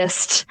 it's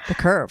just the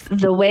curve.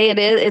 The way it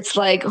is, it's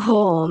like,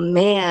 oh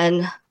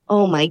man,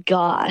 oh my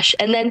gosh.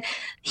 And then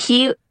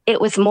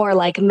it was more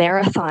like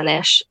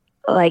marathonish.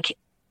 Like,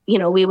 you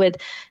know, we would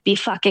be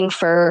fucking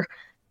for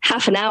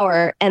half an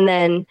hour and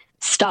then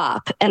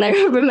stop. And I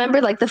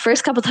remember, like, the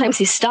first couple times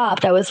he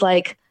stopped, I was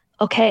like,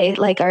 okay,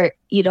 like,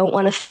 you don't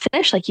want to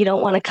finish? Like, you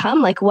don't want to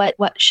come? Like, what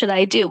should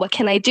I do? What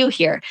can I do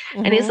here?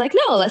 Mm-hmm. And he's like,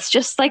 no, let's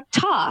just like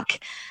talk.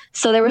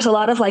 So there was a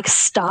lot of like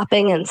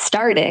stopping and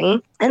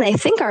starting. And I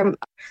think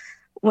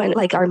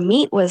our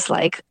meet was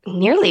like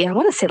nearly, I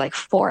want to say like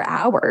 4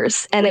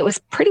 hours. And it was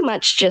pretty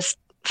much just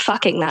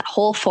fucking that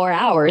whole 4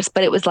 hours,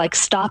 but it was like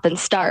stop and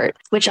start,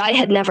 which I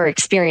had never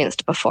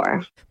experienced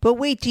before. But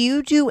wait, do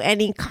you do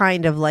any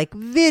kind of like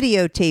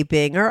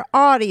videotaping or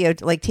audio,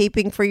 like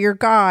taping for your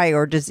guy,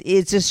 or is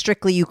just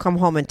strictly you come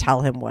home and tell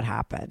him what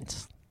happened?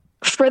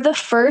 For the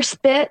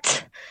first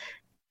bit,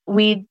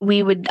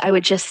 I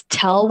would just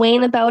tell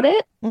Wayne about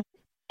it. Mm-hmm.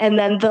 And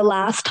then the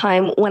last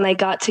time when I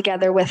got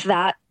together with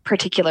that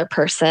particular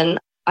person,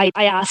 I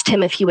asked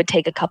him if he would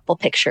take a couple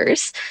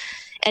pictures.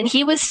 And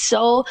he was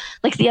so,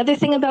 like, the other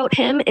thing about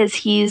him is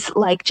he's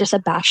like just a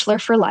bachelor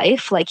for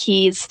life. Like,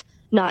 he's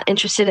not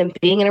interested in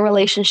being in a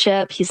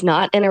relationship. He's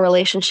not in a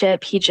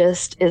relationship. He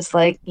just is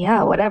like,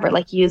 yeah, whatever.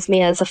 Like, use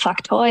me as a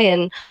fuck toy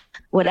and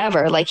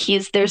whatever. Like,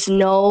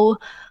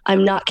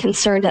 I'm not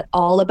concerned at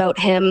all about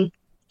him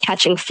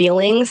catching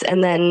feelings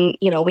and then,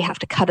 you know, we have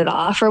to cut it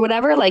off or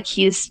whatever. Like,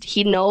 he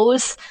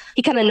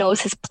kind of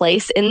knows his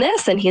place in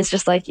this, and he's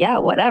just like, yeah,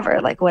 whatever,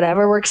 like,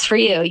 whatever works for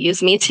you,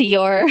 use me to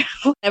your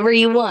whatever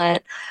you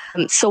want.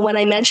 So when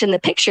I mentioned the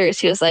pictures,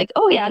 he was like,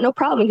 oh yeah, no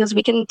problem, because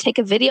we can take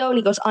a video. And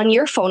he goes, on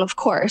your phone, of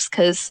course,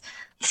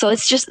 so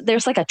it's just,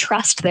 there's like a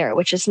trust there,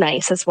 which is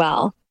nice as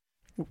well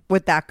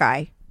with that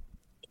guy.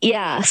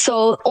 Yeah,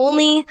 so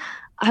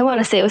I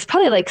want to say it was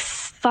probably like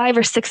 5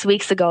 or 6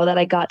 weeks ago that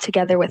I got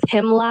together with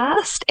him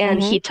last,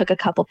 and he took a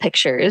couple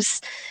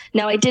pictures.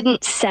 Now, I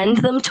didn't send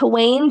them to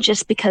Wayne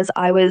just because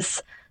I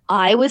was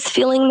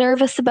feeling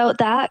nervous about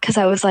that, because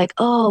I was like,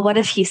 oh, what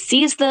if he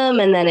sees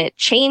them and then it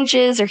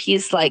changes, or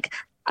he's like,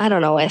 I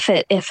don't know, if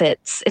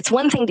it's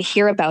one thing to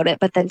hear about it,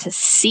 but then to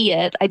see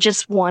it, I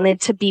just wanted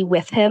to be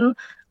with him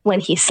when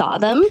he saw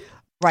them.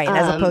 Right,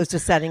 as opposed to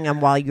sending them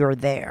while you're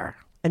there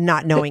and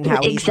not knowing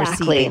how he's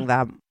receiving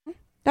them.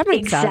 That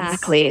makes sense.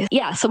 Exactly.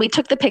 Yeah. So we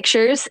took the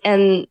pictures,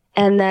 and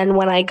then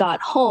when I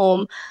got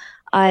home,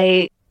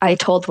 I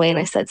told Wayne,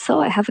 I said, so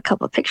I have a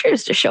couple of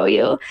pictures to show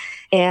you.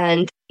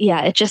 And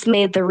yeah, it just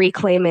made the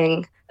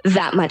reclaiming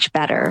that much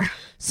better.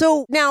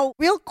 So now,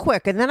 real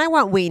quick, and then I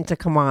want Wayne to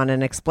come on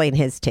and explain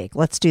his take.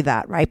 Let's do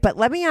that, right? But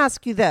let me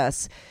ask you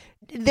this.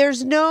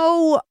 There's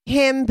no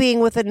him being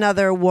with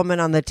another woman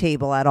on the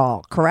table at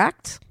all,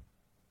 correct?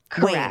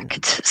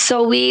 Correct. Wayne.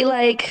 So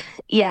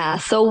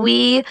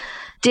we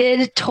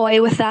did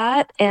toy with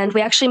that, and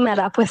we actually met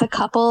up with a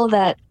couple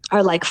that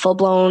are like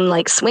full-blown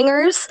like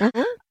swingers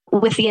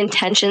with the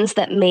intentions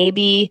that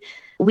maybe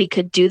we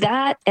could do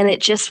that, and it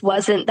just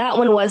wasn't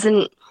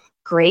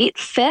great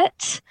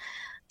fit.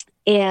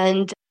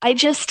 And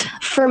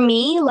for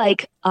me,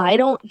 like, I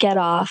don't get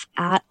off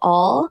at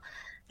all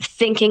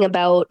thinking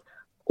about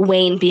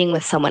Wayne being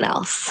with someone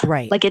else.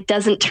 Right. Like, it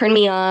doesn't turn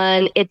me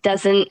on, it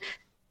doesn't,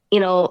 you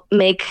know,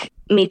 make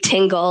me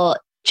tingle.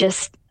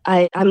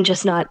 I'm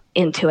just not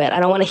into it. I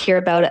don't want to hear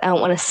about it. I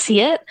don't want to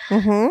see it.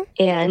 Mm-hmm.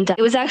 And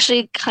it was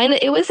actually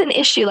it was an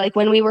issue. Like,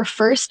 when we were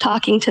first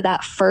talking to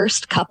that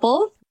first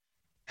couple,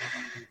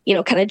 you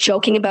know, kind of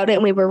joking about it,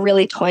 and we were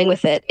really toying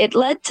with it. It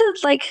led to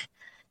like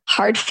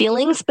hard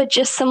feelings, but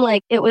just some,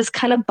 like, it was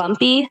kind of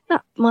bumpy.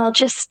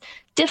 Just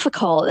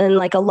difficult, and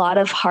like a lot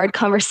of hard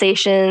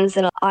conversations.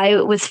 And I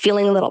was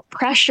feeling a little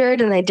pressured,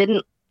 and I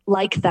didn't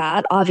like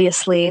that,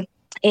 obviously.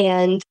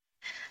 And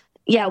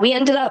yeah, we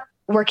ended up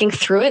working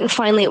through it, and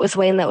finally it was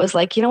Wayne that was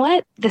like, you know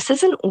what, this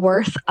isn't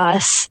worth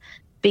us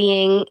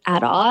being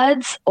at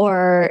odds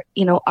or,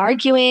 you know,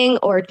 arguing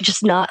or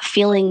just not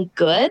feeling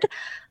good,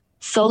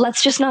 so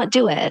let's just not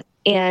do it.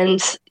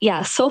 And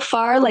yeah, so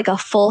far, like, a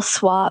full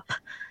swap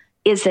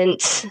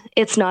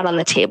it's not on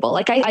the table.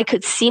 Like, I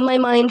could see my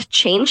mind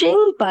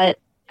changing, but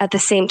at the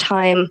same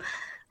time,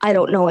 I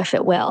don't know if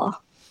it will.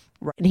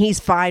 And he's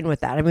fine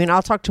with that. I mean,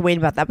 I'll talk to Wayne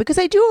about that because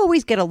I do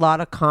always get a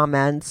lot of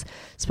comments,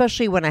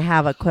 especially when I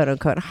have a quote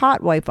unquote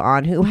hot wife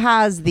on who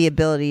has the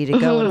ability to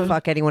go and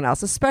fuck anyone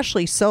else,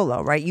 especially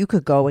solo, right? You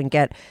could go and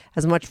get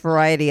as much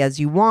variety as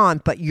you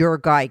want, but your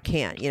guy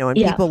can't, and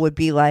people would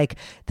be like,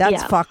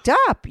 that's fucked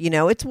up.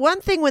 It's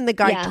one thing when the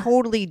guy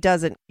totally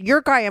doesn't,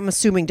 your guy, I'm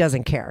assuming,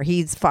 doesn't care.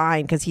 He's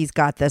fine because he's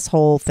got this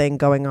whole thing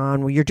going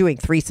on where you're doing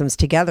threesomes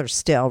together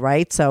still,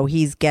 right? So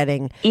he's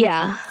getting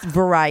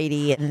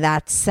variety in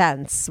that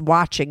sense,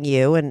 watching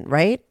you, and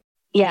right?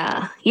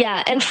 Yeah.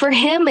 And for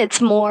him,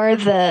 it's more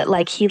the,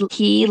 like,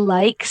 he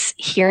likes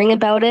hearing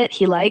about it.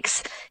 He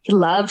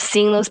loves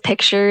seeing those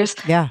pictures.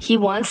 Yeah. He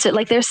wants to,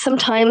 like, there's some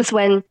times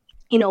when,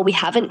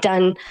 I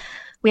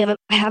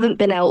haven't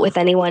been out with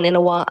anyone in a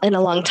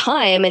long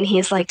time. And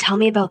he's like, tell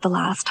me about the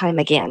last time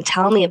again.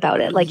 Tell me about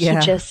it. Like,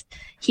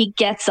 he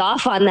gets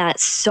off on that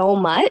so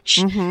much.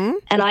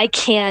 And I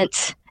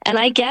can't. And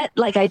I get,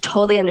 like, I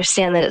totally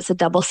understand that it's a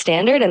double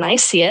standard, and I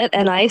see it.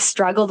 And I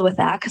struggled with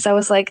that because I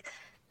was like,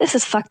 this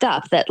is fucked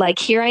up that, like,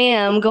 here I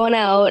am going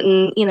out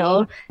and,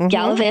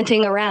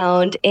 gallivanting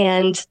around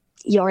and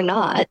you're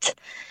not.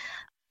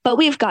 But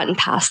we've gotten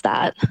past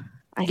that.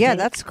 I think.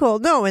 That's cool.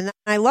 No, and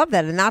I love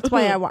that. And that's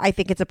why I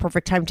think it's a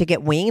perfect time to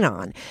get Wayne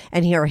on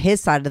and hear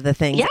his side of the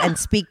things and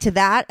speak to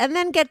that, and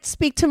then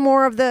speak to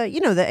more of the,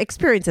 the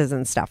experiences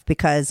and stuff,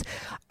 because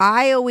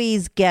I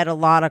always get a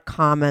lot of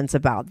comments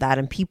about that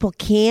and people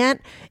can't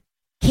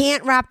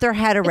wrap their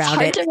head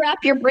around it. It's hard to wrap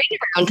your brain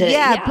around it.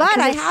 Yeah, but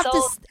I have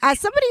to,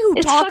 as somebody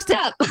who talks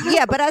to,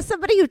 but as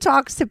somebody who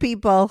talks to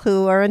people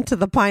who are into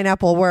the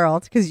pineapple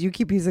world, because you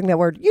keep using that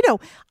word,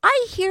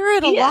 I hear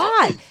it a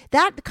lot.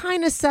 That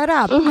kind of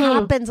setup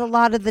happens a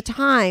lot of the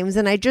times,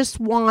 and I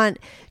just want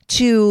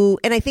to,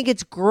 and I think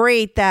it's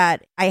great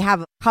that I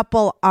have a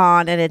couple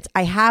on, and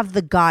I have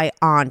the guy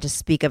on to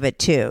speak of it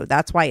too.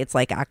 That's why it's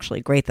like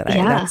actually great that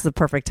that's the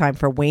perfect time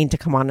for Wayne to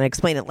come on and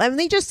explain it. Let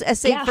me just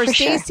say for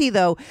Stacey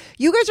though,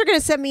 you guys are going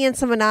to send me in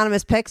some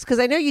anonymous pics, because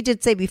I know you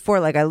did say before,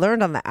 like, I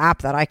learned on the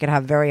app that I could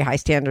have very high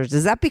standards.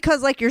 Is that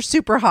because, like, you're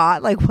super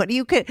hot? Like, what do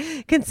you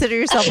consider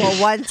yourself, a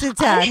 1 to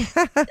 10?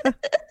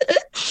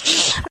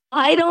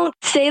 I don't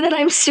say that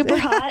I'm super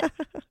hot,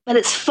 but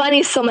it's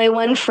funny. So my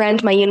one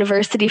friend, my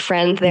university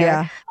friend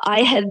there,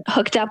 I had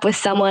hooked up with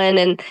someone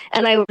and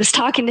I was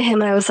talking to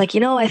him and I was like,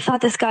 I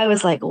thought this guy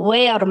was, like,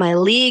 way out of my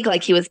league.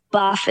 Like, he was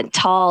buff and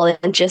tall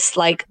and just,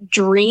 like,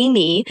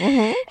 dreamy.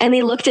 And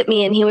he looked at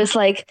me and he was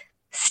like,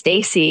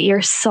 Stacey,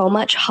 you're so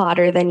much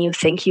hotter than you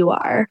think you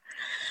are.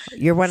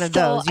 You're one of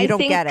those. You don't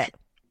get it.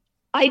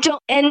 I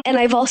don't. And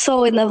I've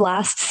also, in the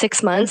last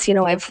 6 months,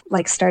 I've,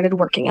 like, started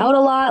working out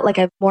a lot. Like,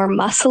 I'm more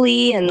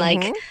muscly and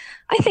like,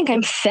 I think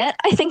I'm fit.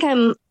 I think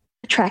I'm an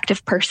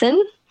attractive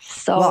person.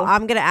 So, well,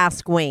 I'm going to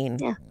ask Wayne.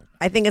 Yeah.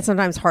 I think it's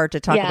sometimes hard to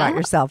talk about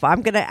yourself.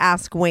 I'm going to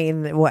ask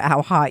Wayne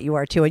how hot you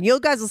are too. And you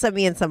guys will send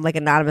me in some, like,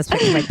 anonymous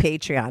pics on my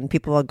Patreon.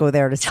 People will go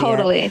there to see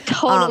it.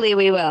 Totally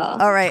we will.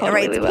 All right.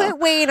 Let's put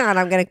Wayne on.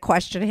 I'm going to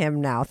question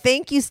him now.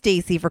 Thank you,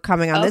 Stacey, for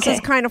coming on. Okay. This is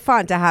kind of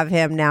fun to have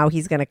him now.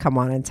 He's going to come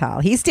on and tell.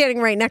 He's standing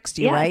right next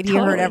to you, right? Totally.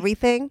 He heard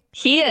everything?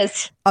 He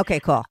is. Okay,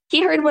 cool.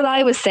 He heard what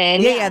I was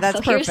saying. Yeah,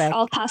 that's perfect.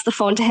 I'll pass the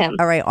phone to him.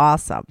 All right,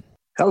 awesome.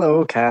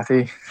 Hello,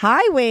 Kathy.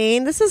 Hi,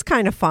 Wayne. This is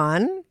kind of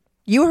fun.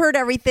 You heard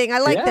everything. I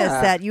like this,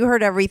 that you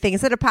heard everything.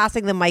 Instead of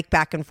passing the mic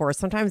back and forth,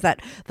 sometimes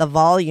the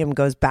volume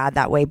goes bad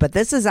that way, but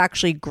this is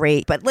actually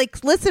great. But,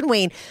 like, listen,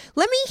 Wayne,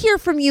 let me hear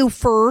from you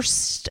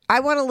first. I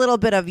want a little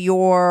bit of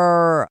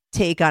your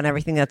take on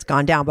everything that's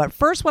gone down. But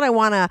first, what I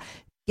want to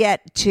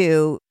get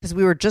to, because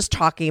we were just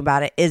talking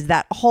about it, is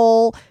that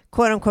whole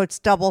quote unquote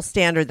double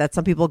standard that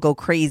some people go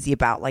crazy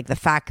about. Like the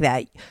fact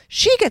that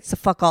she gets to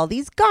fuck all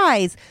these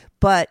guys,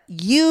 but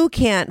you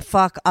can't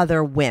fuck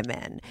other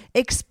women.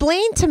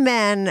 Explain to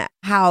men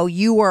how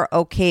you are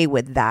okay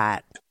with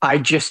that. I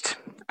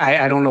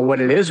don't know what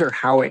it is or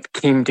how it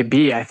came to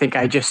be. I think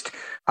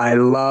I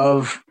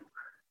love,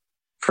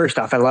 first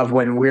off, I love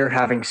when we're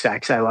having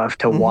sex. I love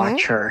to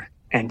watch her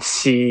and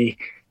see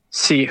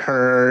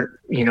her,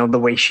 the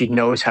way she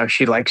knows how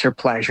she likes her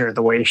pleasure,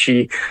 the way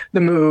the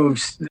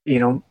moves,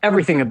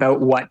 everything about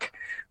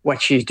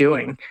what she's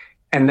doing.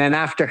 And then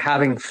after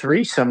having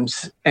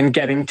threesomes and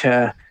getting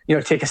to,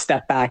 take a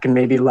step back and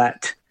maybe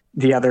let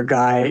the other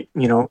guy,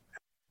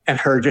 and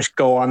her just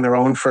go on their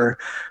own for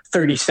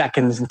 30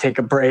 seconds and take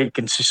a break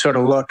and just sort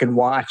of look and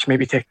watch,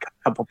 maybe take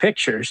a couple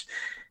pictures.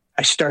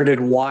 I started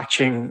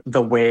watching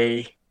the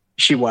way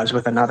she was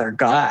with another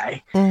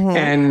guy.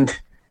 And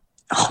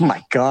oh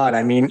my God,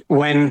 I mean,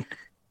 when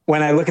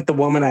I look at the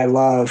woman I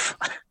love,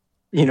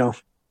 you're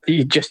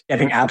just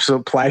getting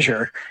absolute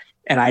pleasure.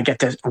 And I get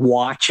to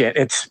watch it.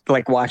 It's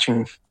like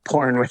watching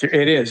porn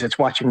it's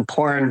watching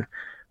porn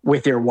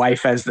with your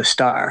wife as the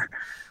star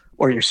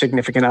or your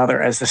significant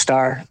other as the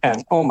star.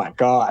 And oh my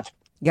God.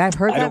 Yeah, I've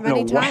heard that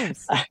many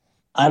times.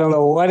 I don't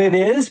know what it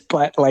is,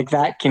 but like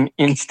that can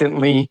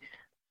instantly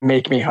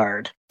make me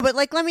hard. But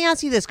like, let me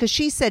ask you this, because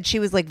she said she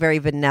was like very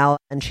vanilla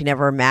and she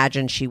never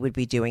imagined she would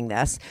be doing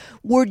this.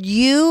 Would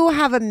you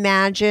have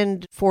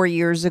imagined 4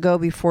 years ago,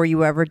 before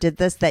you ever did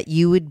this, that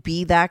you would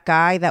be that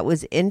guy that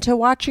was into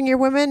watching your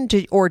women?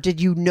 Or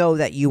did you know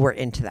that you were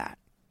into that?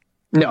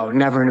 No,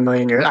 never in a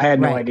million years. I had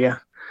no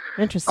idea.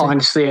 Interesting.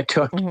 Honestly, it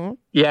took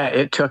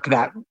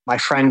that my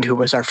friend who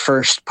was our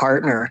first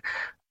partner,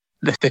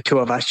 the two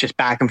of us just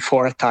back and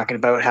forth talking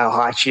about how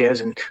hot she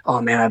is and,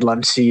 oh man, I'd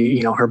love to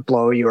see, her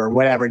blow you or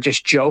whatever,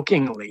 just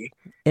jokingly.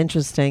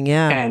 Interesting.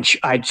 Yeah. And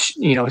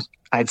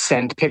I'd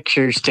send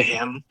pictures to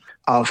him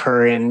of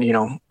her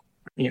in,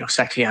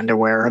 sexy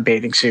underwear or a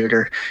bathing suit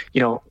or,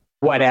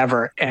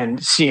 whatever.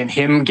 And seeing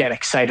him get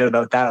excited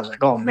about that, I was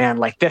like, oh man,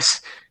 like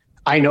this,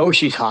 I know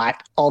she's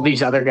hot. All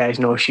these other guys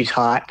know she's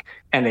hot.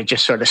 And it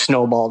just sort of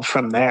snowballed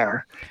from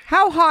there.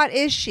 How hot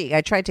is she?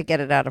 I tried to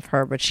get it out of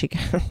her, but she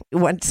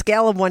went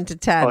scale of 1 to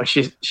 10. Oh,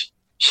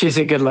 she's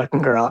a good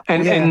looking girl.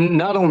 And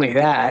not only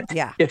that,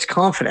 it's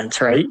confidence,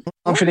 right?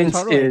 Confidence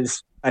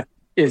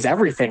is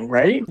everything,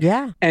 right?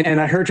 Yeah. And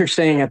I heard her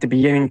saying at the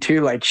beginning too,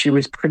 like she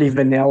was pretty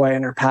vanilla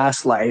in her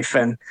past life.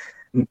 And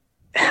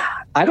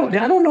I don't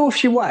know if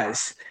she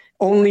was.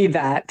 Only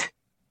that,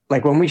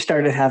 like when we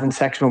started having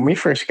sex, when we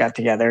first got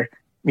together,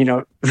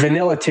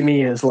 vanilla to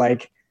me is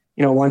like,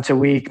 once a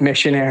week,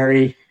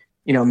 missionary,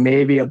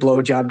 maybe a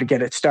blowjob to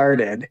get it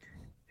started.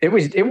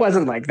 It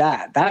wasn't like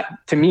that.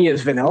 That to me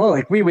is vanilla.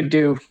 Like we would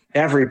do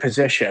every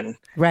position,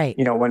 right?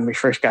 When we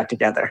first got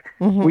together,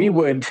 we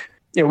would,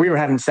 we were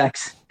having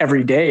sex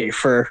every day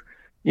for,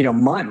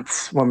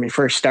 months when we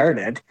first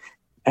started.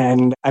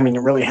 And I mean,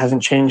 it really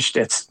hasn't changed.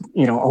 It's,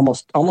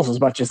 almost as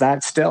much as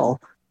that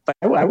still, but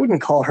I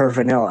wouldn't call her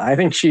vanilla. I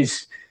think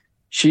she's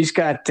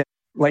got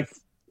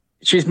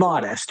she's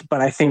modest, but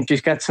I think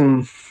she's got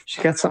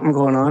something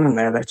going on in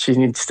there that she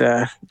needs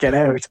to get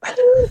out.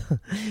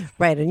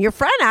 Right. And your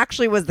friend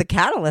actually was the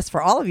catalyst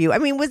for all of you. I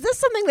mean, was this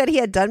something that he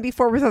had done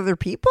before with other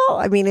people?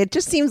 I mean, it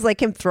just seems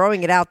like him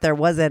throwing it out there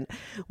was,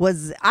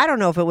 I don't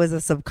know if it was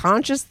a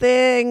subconscious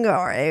thing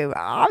or it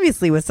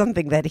obviously was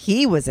something that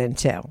he was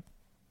into.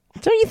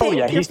 Don't you think? Oh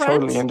yeah, he's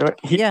totally into it.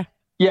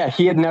 Yeah,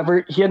 he had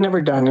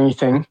never done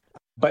anything,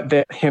 but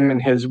that him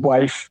and his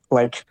wife,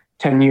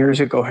 10 years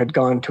ago, had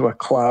gone to a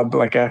club,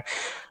 like a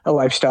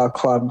lifestyle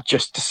club,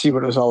 just to see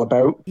what it was all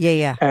about.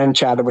 Yeah. And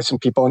chatted with some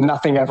people, and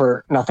nothing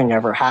ever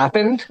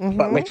happened.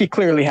 But he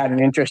clearly had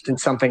an interest in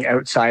something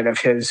outside of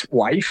his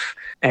wife,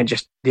 and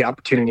just the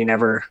opportunity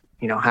never,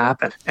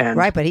 happened. And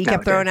right, but he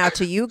kept throwing out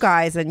to you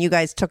guys, and you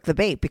guys took the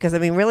bait, because I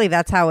mean, really,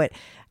 that's how it.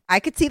 I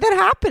could see that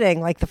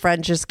happening. Like the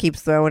friend just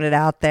keeps throwing it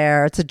out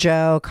there. It's a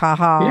joke,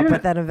 haha. Yeah.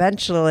 But then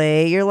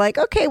eventually you're like,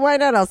 okay, why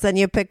not? I'll send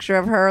you a picture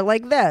of her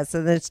like this.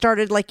 And then it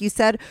started, like you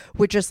said,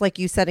 with just like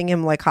you sending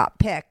him like hot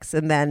pics,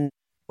 and then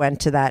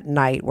went to that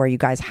night where you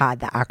guys had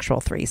the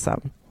actual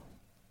threesome.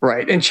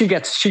 Right. And she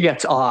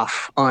gets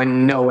off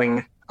on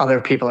knowing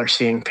other people are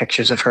seeing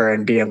pictures of her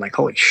and being like,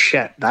 holy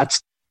shit, that's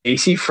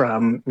Stacey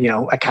from,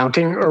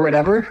 accounting or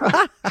whatever.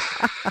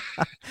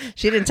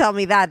 She didn't tell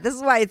me that. This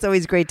is why it's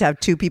always great to have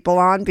two people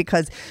on,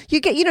 because you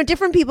get,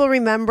 different people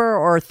remember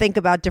or think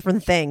about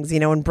different things,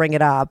 and bring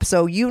it up.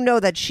 So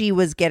that she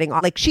was getting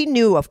off, like she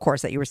knew, of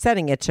course, that you were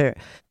sending it to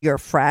your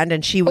friend,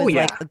 and she was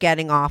like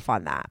getting off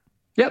on that.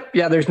 Yep.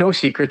 Yeah. There's no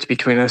secrets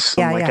between us.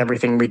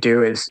 Everything we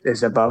do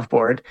is above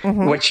board.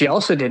 What she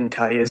also didn't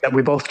tell you is that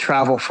we both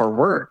travel for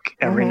work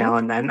every now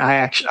and then.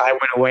 I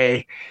went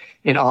away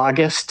in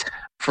August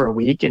for a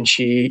week, and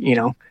she,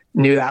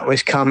 knew that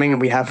was coming,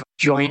 and we have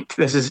joint.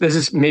 This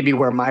is maybe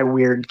where my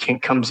weird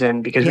kink comes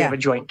in, because we have a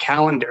joint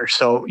calendar,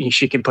 so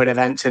she can put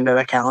events into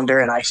the calendar,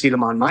 and I see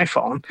them on my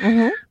phone.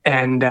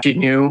 And she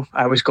knew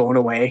I was going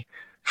away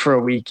for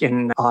a week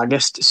in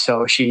August,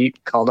 so she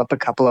called up a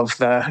couple of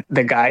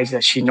the guys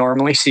that she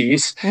normally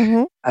sees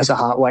as a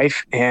hot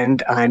wife,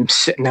 and I'm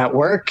sitting at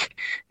work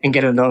and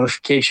get a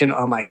notification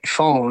on my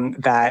phone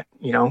that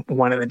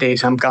one of the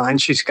days I'm gone,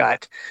 she's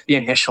got the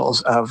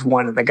initials of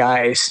one of the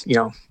guys,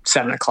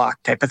 7:00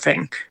 type of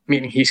thing,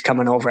 meaning he's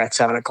coming over at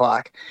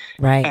 7:00.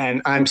 Right.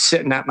 And I'm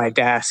sitting at my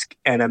desk,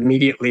 and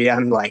immediately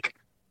I'm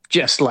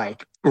just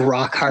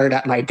rock hard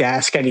at my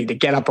desk. I need to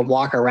get up and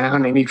walk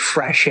around. I need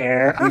fresh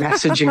air. I'm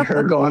messaging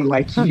her going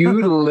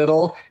you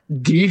little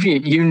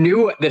deviant, you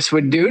knew what this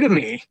would do to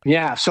me.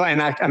 Yeah. So, and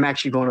I'm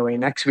actually going away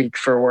next week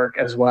for work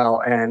as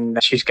well.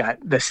 And she's got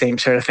the same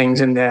sort of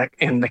things in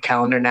the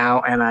calendar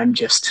now. And I'm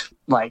just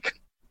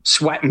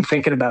sweating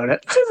thinking about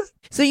it.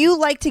 So you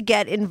like to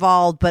get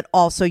involved, but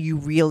also you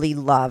really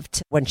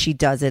loved when she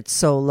does it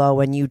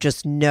solo and you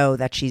just know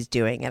that she's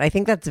doing it. I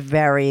think that's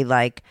very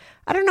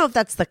I don't know if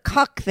that's the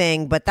cuck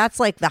thing, but that's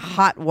like the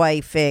hot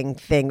wifing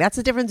thing. That's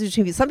the difference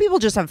between some people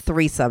just have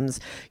threesomes,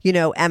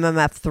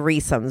 MMF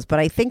threesomes. But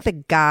I think the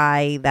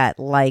guy that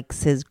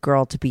likes his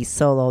girl to be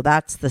solo,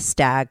 that's the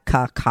stag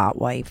cuck hot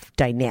wife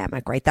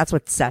dynamic, right? That's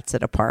what sets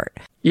it apart.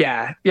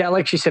 Yeah. Yeah.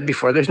 Like she said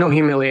before, there's no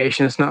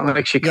humiliation. It's not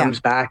like she comes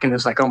back and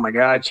is like, oh my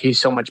God, he's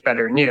so much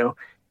better than you.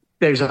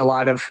 there's a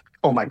lot of,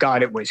 oh my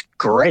God, it was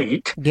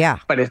great. Yeah.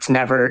 But it's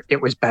never,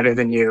 it was better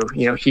than you.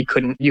 You know, you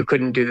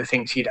couldn't do the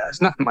things he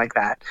does. Nothing like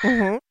that.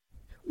 Mm-hmm.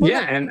 Well,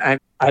 yeah. And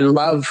I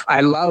love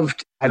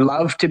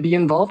to be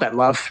involved. I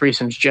love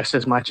threesomes just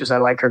as much as I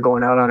like her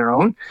going out on her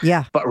own.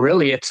 Yeah. But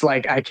really it's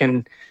like I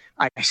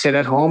sit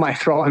at home, I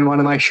throw on one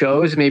of my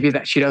shows, maybe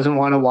that she doesn't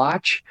want to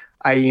watch.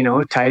 I,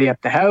 tidy up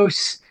the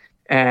house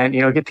and,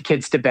 get the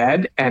kids to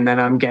bed. And then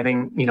I'm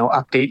getting,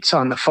 updates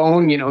on the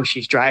phone.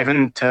 She's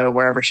driving to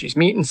wherever she's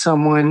meeting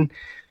someone.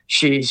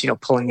 She's,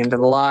 pulling into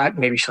the lot.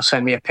 Maybe she'll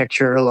send me a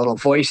picture, a little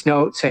voice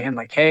note saying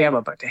like, hey, I'm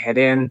about to head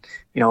in.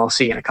 I'll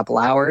see you in a couple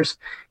hours.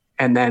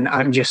 And then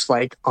I'm just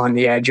like on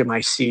the edge of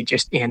my seat,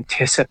 just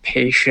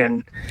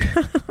anticipation,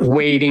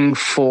 waiting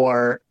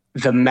for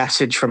the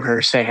message from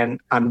her saying,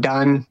 I'm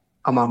done.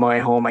 I'm on my way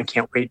home. I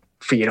can't wait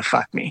for you to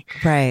fuck me.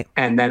 Right.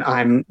 And then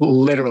I'm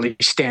literally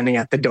standing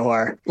at the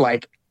door,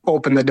 like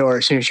open the door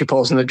as soon as she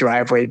pulls in the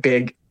driveway,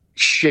 big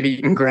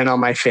shit-eating grin on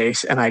my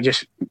face. And I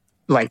just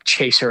like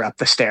chase her up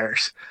the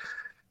stairs.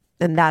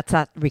 And that's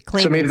that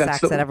reclaiming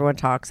sex that everyone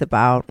talks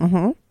about.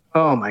 Mm-hmm.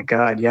 Oh my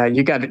God. Yeah.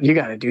 You got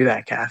to do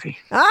that, Kathy.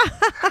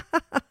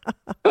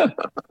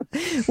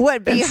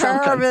 What be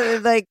her,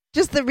 like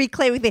just the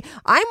reclaiming thing.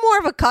 I'm more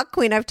of a cuck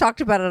queen. I've talked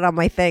about it on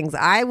my things.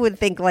 I would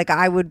think like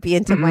I would be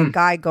into my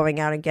guy going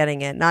out and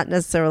getting it, not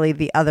necessarily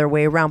the other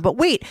way around. But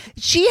wait,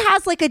 she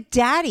has like a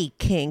daddy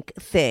kink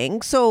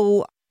thing.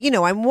 So,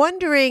 I'm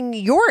wondering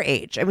your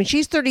age. I mean,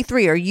 she's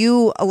 33. Are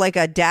you like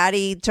a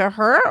daddy to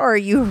her or are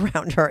you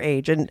around her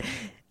age? And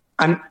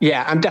I'm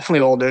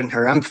definitely older than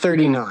her. I'm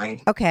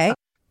 39. Okay.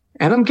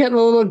 And I'm getting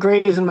a little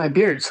grays in my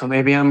beard, so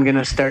maybe I'm going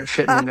to start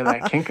fitting into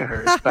that kink of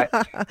hers. But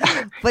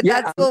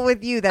yeah, that's cool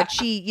with you that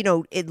she,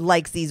 it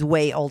likes these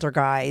way older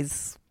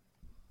guys.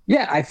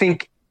 Yeah, I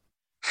think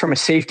from a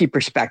safety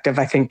perspective,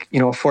 I think, a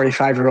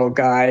 45-year-old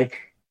guy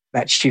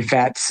that she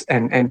vets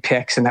and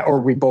picks, or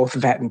we both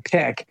vet and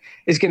pick,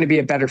 is going to be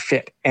a better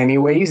fit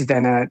anyways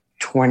than a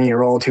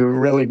 20-year-old who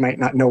really might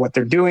not know what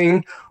they're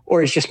doing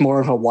or is just more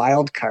of a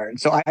wild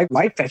card. So I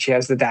like that she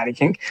has the daddy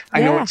kink.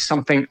 I know it's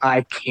something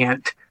I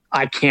can't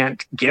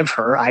give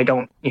her. I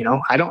don't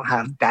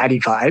have daddy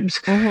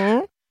vibes.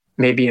 Mm-hmm.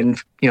 Maybe in,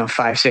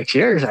 5-6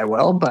 years I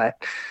will,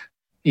 but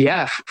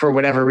yeah, for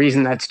whatever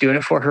reason that's doing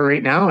it for her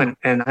right now.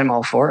 And I'm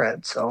all for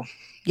it. So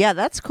yeah,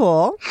 that's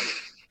cool.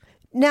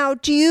 Now,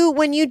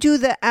 when you do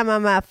the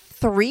MMF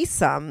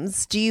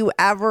threesomes, do you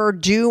ever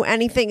do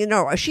anything?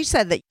 No, she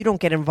said that you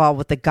don't get involved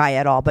with the guy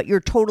at all, but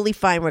you're totally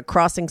fine with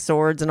crossing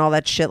swords and all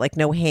that shit. Like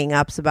no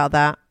hang-ups about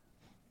that.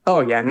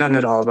 Oh yeah. None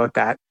at all about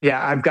that.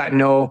 Yeah. I've got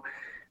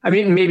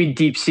maybe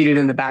deep-seated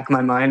in the back of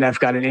my mind, I've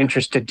got an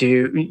interest to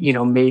do,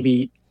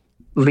 maybe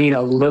lean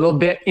a little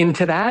bit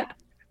into that.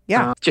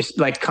 Yeah. Just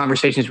like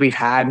conversations we've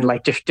had and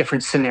like just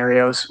different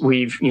scenarios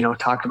we've,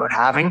 talked about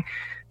having.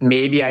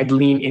 Maybe I'd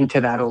lean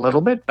into that a little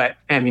bit. But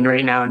I mean,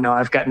 right now, no,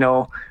 I got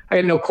no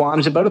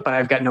qualms about it, but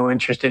I've got no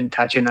interest in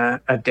touching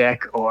a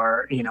dick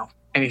or,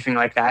 anything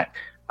like that.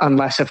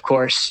 Unless, of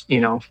course,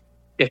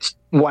 it's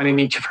one in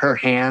each of her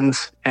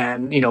hands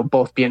and,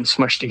 both being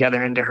smushed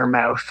together into her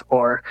mouth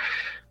or...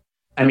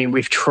 I mean,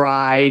 we've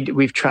tried the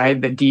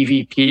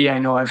DVP. I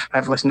know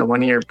I've listened to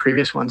one of your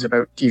previous ones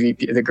about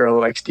DVP, the girl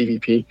who likes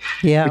DVP.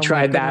 Yeah, we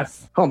tried that.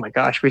 Oh my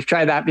gosh, we've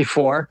tried that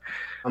before,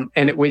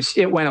 and it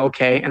went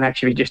okay. And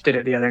actually, we just did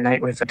it the other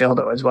night with a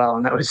dildo as well,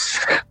 and it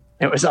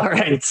was all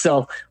right.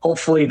 So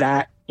hopefully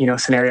that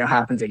scenario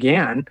happens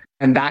again.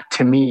 And that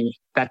to me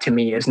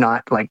is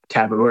not like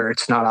taboo or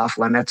it's not off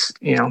limits.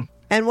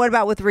 And what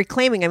about with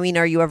reclaiming? I mean,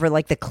 are you ever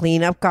like the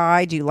cleanup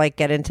guy? Do you like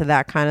get into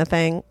that kind of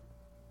thing?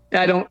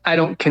 I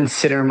don't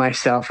consider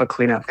myself a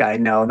cleanup guy.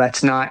 No,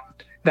 that's not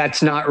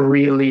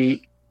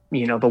really,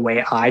 the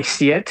way I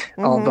see it.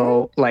 Mm-hmm.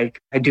 Although like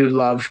I do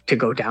love to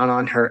go down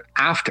on her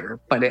after,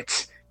 but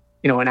it's,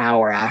 an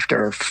hour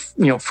after,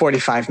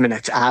 45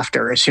 minutes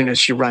after, as soon as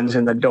she runs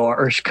in the door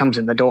or she comes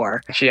in the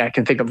door. Actually, I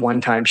can think of one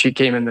time she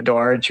came in the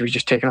door and she was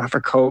just taking off her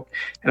coat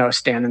and I was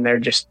standing there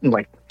just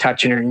like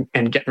touching her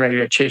and getting ready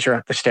to chase her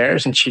up the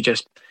stairs. And she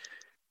just,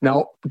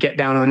 no, get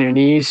down on your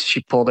knees.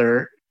 She pulled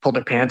her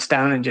pants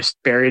down and just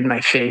buried my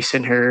face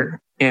in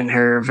her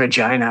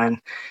vagina. And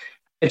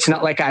it's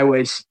not like I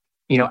was,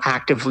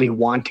 actively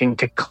wanting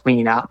to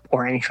clean up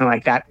or anything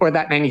like that, or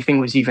that anything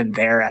was even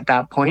there at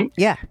that point.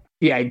 Yeah.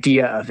 The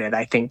idea of it,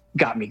 I think,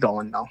 got me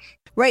going though.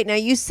 Right. Now,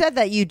 you said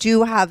that you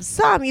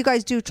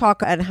guys do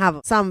talk and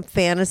have some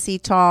fantasy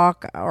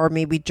talk or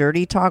maybe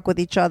dirty talk with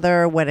each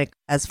other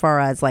as far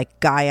as like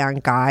guy on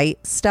guy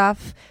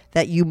stuff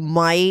that you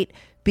might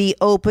be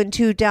open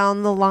to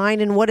down the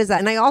line. And what is that?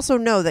 And I also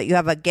know that you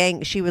have a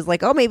gang. She was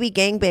like, oh, maybe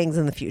gangbangs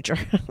in the future.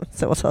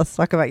 So let's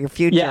talk about your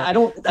future. Yeah, I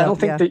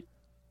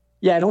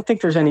don't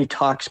think there's any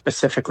talk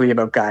specifically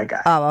about guy.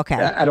 Oh, okay.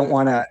 I don't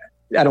want to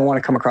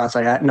come across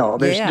like that. No,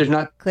 there's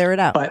not. Clear it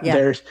up. But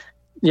there's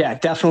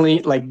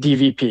definitely like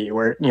DVP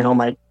where,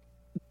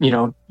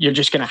 you're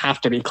just going to have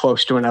to be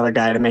close to another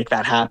guy to make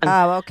that happen.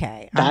 Oh,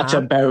 okay. That's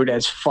about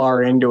as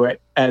far into it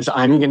as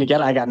I'm going to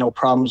get. I got no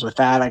problems with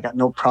that. I got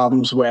no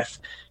problems with,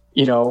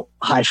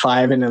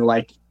 high-fiving and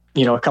like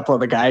a couple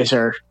of the guys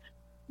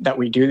that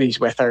we do these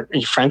with are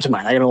friends of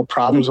mine. I got no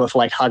problems with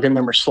like hugging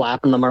them or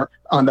slapping them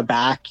on the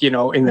back, in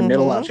the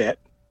middle of it.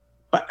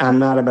 But I'm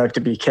not about to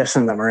be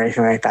kissing them or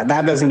anything like that.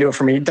 That doesn't do it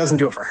for me. It doesn't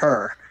do it for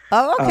her.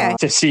 Oh, okay.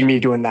 To see me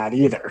doing that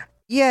either.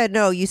 Yeah,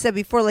 no, you said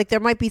before, like, there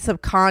might be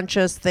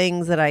subconscious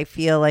things that I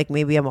feel like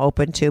maybe I'm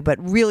open to, but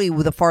really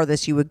the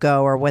farthest you would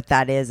go, or what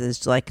that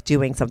is like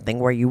doing something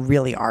where you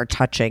really are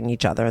touching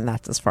each other, and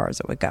that's as far as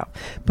it would go.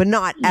 But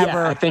not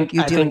ever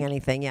doing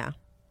anything, yeah.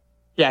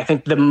 Yeah, I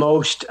think the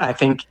most,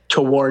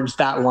 towards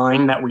that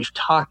line that we've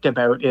talked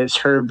about is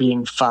her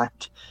being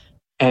fucked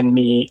and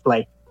me,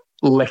 like,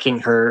 licking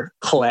her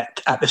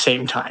clit at the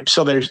same time.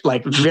 So there's,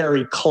 like,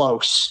 very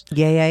close.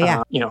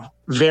 Yeah.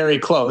 Very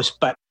close,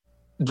 but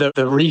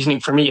the reasoning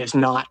for me is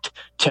not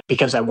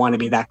because I want to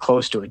be that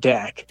close to a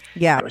dick.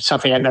 Yeah. It's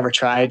something I've never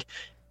tried.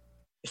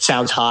 It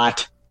sounds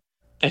hot,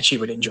 and she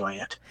would enjoy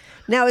it.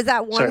 Now, is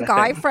that one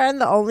guy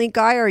friend the only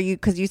guy, or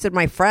because you said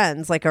my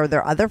friends, like, are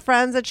there other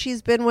friends that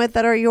she's been with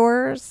that are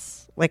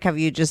yours? Like, have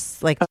you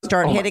just like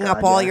hitting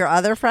up all your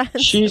other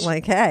friends? She's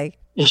like, hey.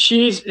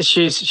 She's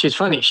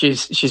funny.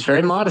 She's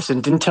very modest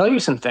and didn't tell you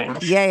some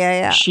things.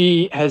 Yeah.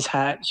 She has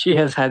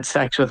had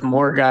sex with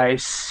more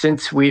guys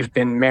since we've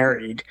been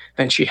married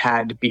than she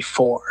had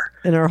before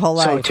in her whole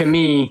life. So to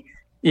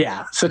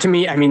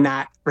me, I mean,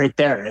 that right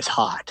there is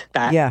hot.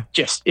 That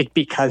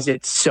because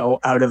it's so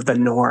out of the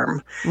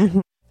norm. Mm-hmm.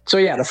 So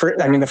yeah,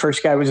 the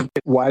first guy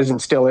was and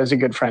still is a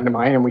good friend of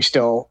mine, and we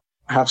still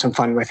have some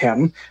fun with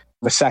him.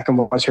 The second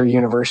one was her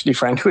university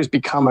friend, who has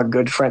become a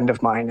good friend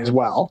of mine as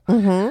well.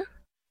 Mm-hmm.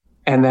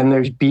 And then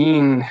there's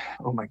been,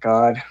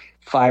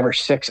 5 or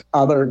 6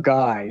 other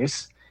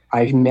guys.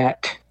 I've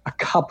met a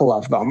couple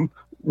of them.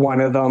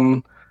 One of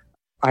them,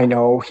 I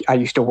know, I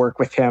used to work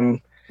with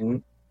him,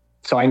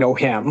 so I know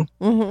him.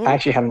 Mm-hmm. I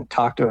actually haven't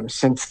talked to him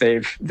since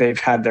they've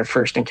had their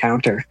first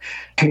encounter.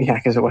 Yeah,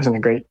 because it wasn't a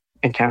great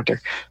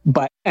encounter.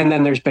 And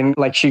then there's been,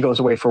 like, she goes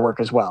away for work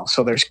as well.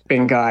 So there's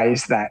been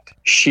guys that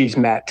she's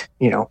met,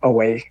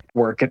 away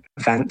work at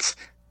events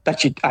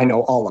that I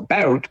know all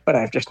about, but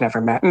I've just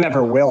never met,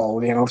 never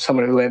will.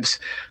 Someone who lives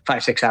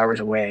 5-6 hours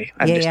away.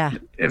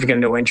 I've got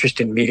no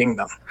interest in meeting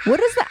them. What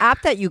is the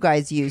app that you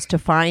guys use to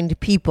find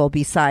people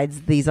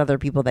besides these other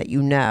people that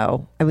you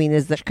know? I mean,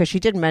 is that because she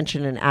did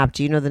mention an app?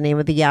 Do you know the name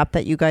of the app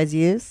that you guys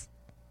use?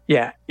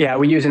 Yeah.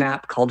 We use an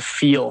app called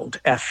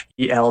Field,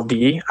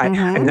 F-E-L-D.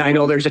 Mm-hmm. I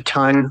know there's a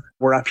ton.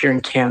 We're up here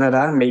in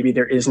Canada. Maybe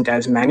there isn't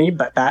as many,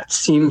 but that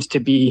seems to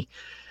be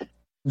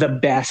the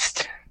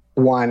best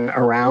one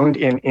around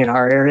in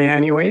our area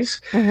anyways.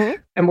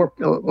 Mm-hmm. And we're,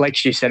 like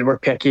she said, we're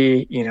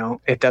picky.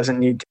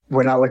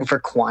 We're not looking for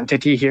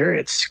quantity here.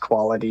 It's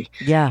quality.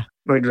 Yeah.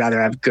 We'd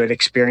rather have good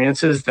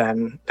experiences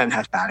than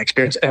have bad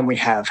experience. And we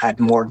have had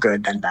more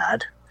good than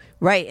bad.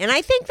 Right. And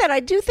I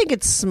do think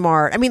it's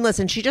smart. I mean,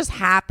 listen, she just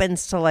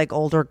happens to like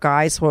older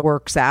guys, so it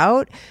works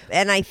out.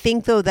 And I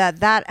think, though,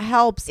 that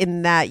helps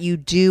in that you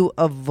do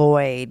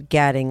avoid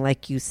getting,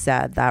 like you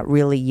said, that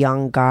really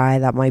young guy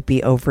that might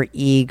be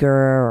overeager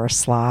or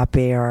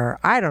sloppy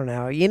or I don't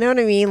know. You know what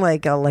I mean?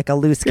 Like a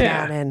loose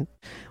cannon.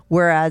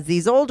 Whereas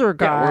these older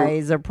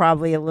guys are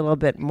probably a little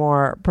bit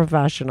more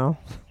professional.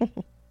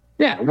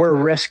 Yeah, we're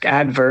risk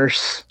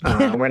adverse.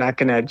 We're not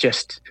going to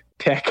just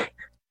pick.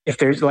 If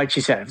there's, like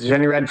she said, if there's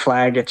any red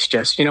flag, it's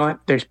just, you know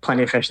what, there's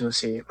plenty of fish in the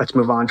sea. Let's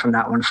move on from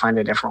that one, find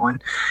a different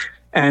one.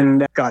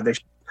 And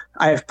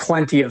I have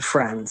plenty of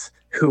friends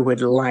who would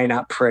line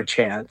up for a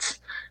chance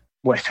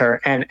with her.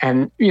 And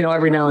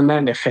every now and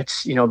then, if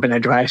it's, been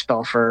a dry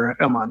spell for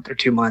a month or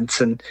 2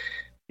 months and,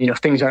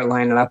 things aren't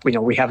lining up,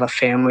 we have a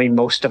family.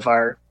 Most of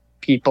our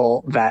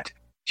people that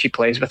she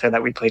plays with or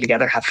that we play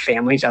together have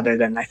families other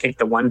than, I think,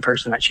 the one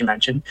person that she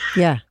mentioned.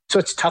 Yeah. So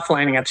it's tough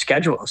lining up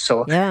schedules.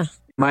 So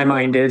my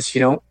mind is,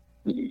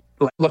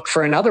 look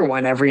for another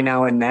one every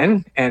now and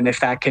then. And if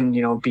that can,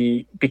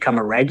 become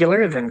a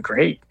regular, then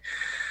great.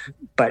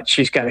 But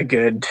she's got a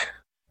good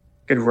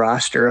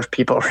roster of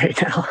people right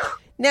now.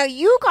 Now,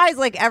 you guys,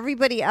 like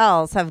everybody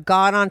else, have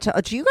gone on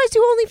to, do you guys do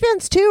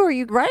OnlyFans too? Are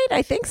you right?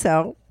 I think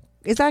so.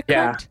 Is that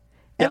correct?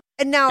 Yeah.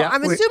 And now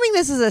I'm assuming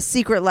this is a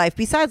secret life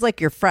besides like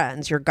your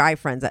friends, your guy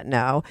friends that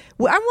know.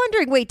 Well, I'm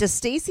wondering, wait, does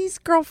Stacy's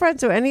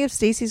girlfriends or any of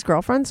Stacy's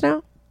girlfriends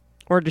know?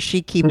 Or does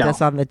she keep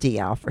this on the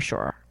DL for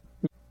sure?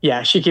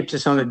 Yeah, she keeps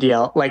this on the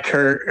DL. Like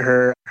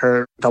her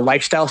the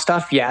lifestyle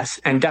stuff, yes,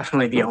 and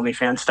definitely the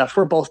OnlyFans stuff.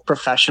 We're both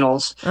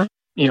professionals.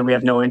 We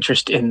have no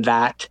interest in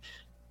that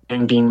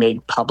and being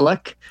made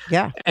public.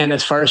 Yeah. And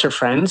as far as her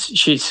friends,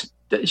 she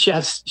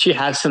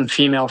has some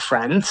female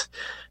friends,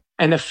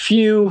 and a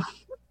few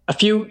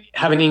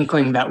have an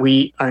inkling that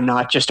we are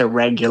not just a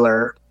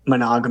regular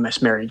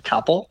monogamous married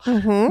couple.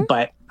 Mm-hmm.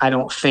 But I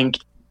don't think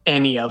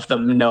any of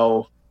them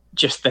know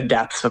just the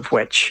depths of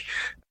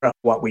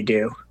what we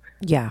do.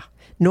 Yeah.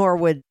 Nor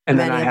would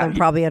many of them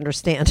probably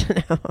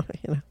understand.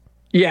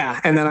 Yeah.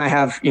 And then I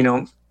have,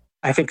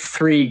 I think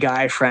 3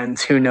 guy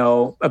friends who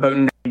know about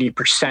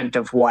 90%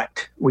 of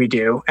what we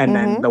do. And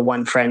then the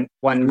one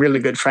really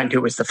good friend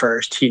who was the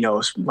first, he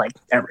knows like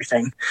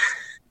everything.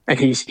 And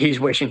he's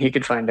wishing he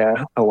could find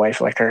a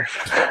wife like her.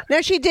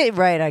 No, she did,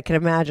 right? I can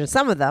imagine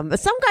some of them. But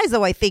some guys,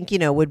 though, I think,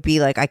 would be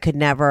like, I could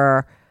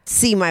never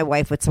see my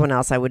wife with someone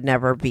else. I would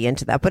never be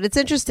into that. But it's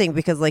interesting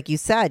because, like you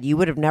said, you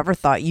would have never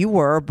thought you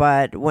were.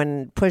 But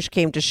when push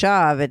came to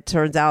shove, it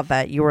turns out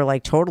that you were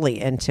like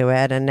totally into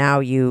it. And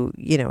now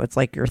it's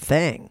like your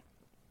thing.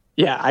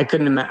 Yeah, I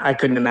couldn't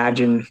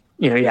imagine,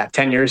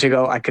 10 years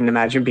ago, I couldn't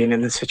imagine being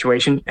in this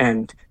situation.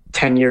 And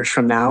 10 years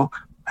from now,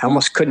 I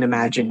almost couldn't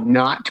imagine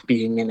not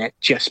being in it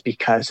just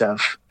because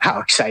of how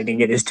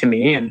exciting it is to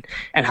me and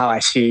how I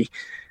see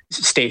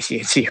Stacey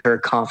and see her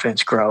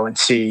confidence grow and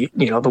see,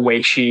 the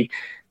way she,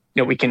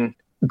 we can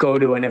go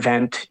to an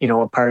event,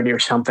 a party or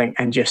something,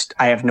 and just,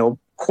 I have no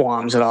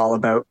qualms at all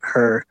about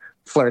her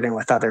flirting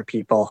with other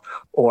people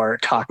or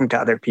talking to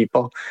other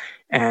people.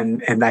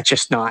 And that's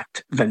just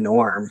not the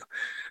norm.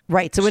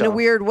 Right. So in a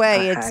weird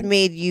way, it's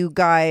made you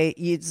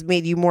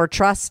more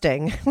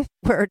trusting,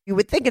 where you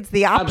would think it's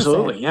the opposite.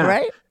 Absolutely, yeah.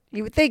 Right?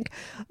 You would think,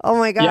 oh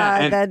my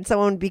God, then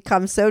someone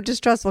becomes so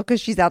distrustful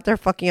because she's out there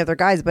fucking other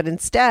guys. But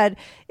instead,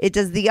 it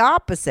does the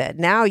opposite.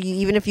 Now,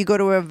 even if you go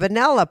to a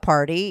vanilla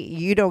party,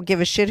 you don't give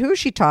a shit who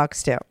she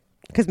talks to,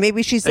 because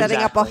maybe she's setting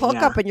up a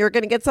hookup and you're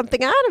going to get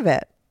something out of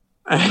it.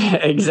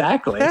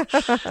 Exactly.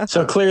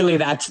 So clearly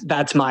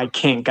that's my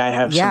kink. I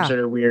have some sort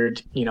of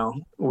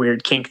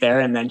weird kink there.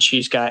 And then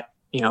she's got,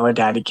 a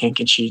daddy kink,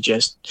 and she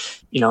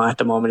just, at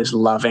the moment is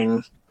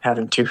loving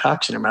having two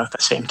cocks in her mouth at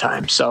the same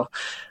time. So,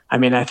 I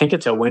mean, I think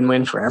it's a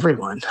win-win for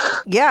everyone.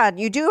 Yeah. And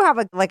you do have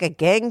a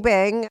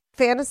gangbang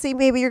fantasy.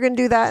 Maybe you're going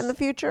to do that in the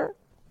future.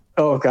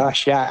 Oh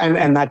gosh. Yeah.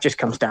 And that just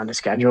comes down to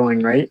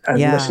scheduling, right? I'm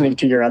listening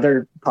to your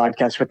other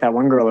podcast with that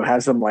one girl who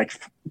has them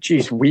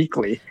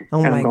weekly.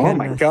 Oh, and oh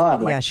my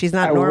God. She's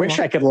not normal. I wish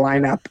I could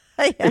line up.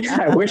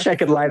 I wish I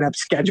could line up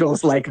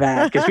schedules like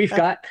that, because we've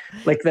got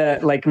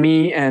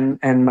me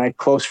and my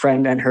close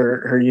friend and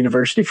her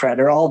university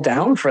friend are all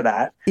down for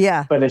that.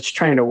 Yeah. But it's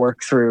trying to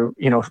work through,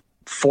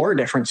 4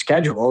 different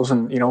schedules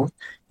and,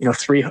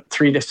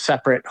 three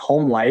separate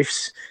home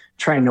lives,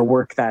 trying to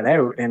work that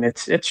out. And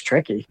it's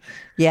tricky.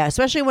 Yeah.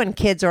 Especially when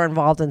kids are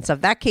involved and stuff.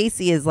 That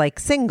Casey is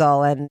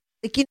single and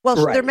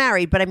they're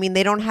married, but I mean,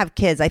 they don't have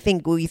kids. I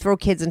think when you throw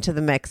kids into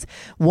the mix,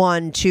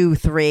 1, 2,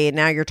 3, and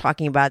now you're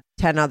talking about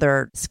 10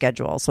 other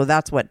schedules. So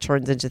that's what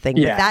turns into things.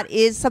 Yeah. But that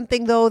is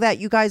something though that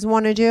you guys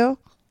want to do?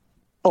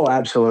 Oh,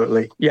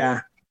 absolutely.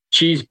 Yeah.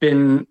 She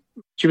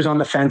was on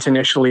the fence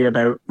initially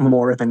about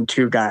more than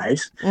 2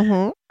 guys.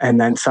 Mm-hmm. And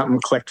then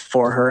something clicked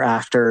for her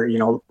after,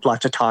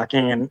 lots of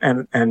talking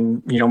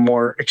and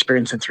more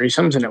experience in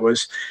threesomes. And it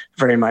was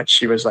very much,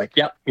 she was like,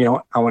 yep,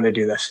 I want to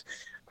do this.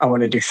 I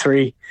want to do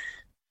 3.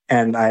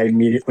 And I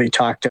immediately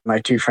talked to my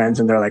 2 friends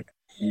and they're like,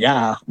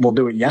 yeah, we'll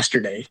do it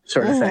yesterday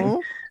sort of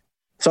thing.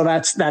 So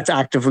that's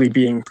actively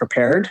being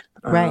prepared.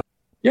 Right.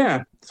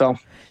 Yeah. So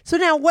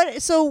now with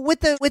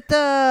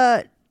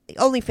the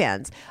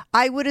OnlyFans,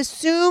 I would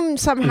assume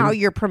somehow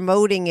you're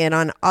promoting it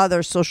on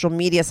other social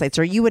media sites.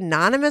 Are you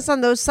anonymous on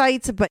those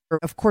sites? But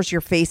of course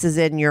your face is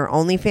in your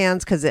OnlyFans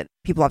because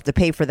people have to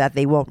pay for that.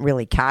 They won't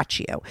really catch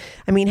you.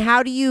 I mean,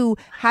 how do you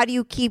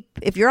keep,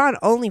 if you're on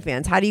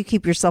OnlyFans, how do you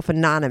keep yourself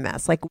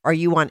anonymous? Are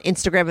you on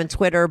Instagram and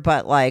Twitter,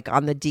 but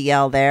on the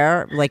DL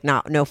there,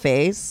 no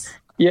face?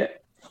 Yeah.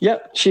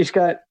 Yep. She's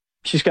got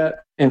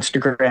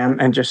Instagram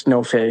and just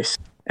no face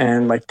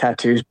and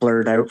tattoos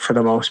blurred out for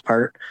the most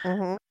part.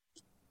 Mm-hmm.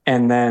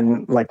 And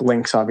then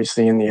links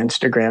obviously in the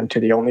Instagram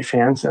to the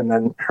OnlyFans. And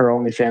then her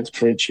OnlyFans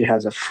page, she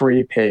has a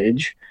free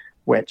page,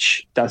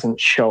 which doesn't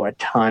show a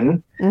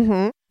ton,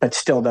 but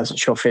still doesn't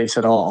show face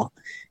at all.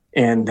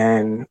 And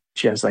then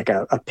she has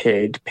a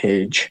paid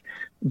page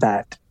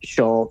that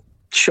show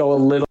a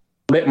little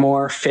bit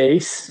more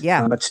face,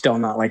 but still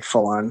not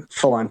full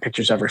on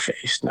pictures of her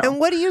face. No. And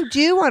what do you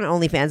do on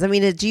OnlyFans? I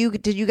mean, did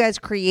you guys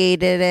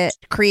create it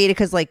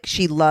because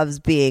she loves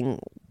being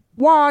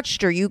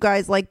watched, or you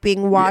guys like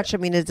being watched? I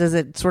mean, does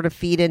it sort of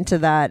feed into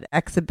that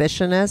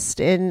exhibitionist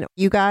in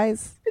you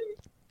guys?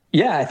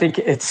 Yeah, I think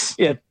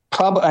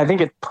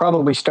it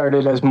probably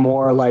started as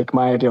more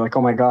my idea,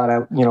 oh my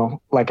God,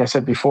 like I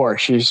said before,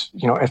 she's,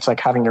 it's like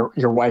having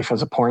your wife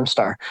as a porn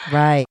star.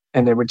 Right.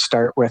 And it would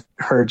start with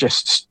her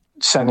just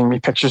sending me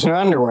pictures in her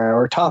underwear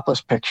or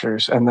topless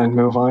pictures, and then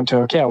move on to,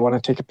 okay, I want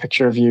to take a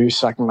picture of you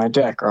sucking my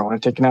dick, or I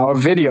want to take now a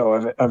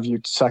video of you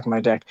sucking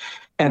my dick,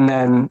 and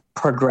then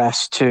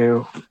progress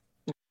to,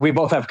 we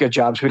both have good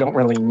jobs. We don't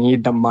really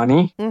need the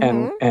money,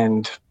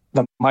 and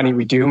the money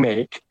we do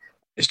make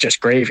is just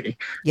gravy.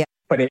 Yeah.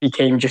 But it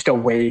became just a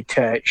way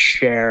to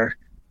share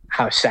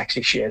how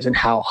sexy she is and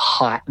how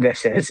hot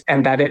this is,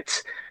 and that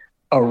it's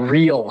a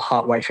real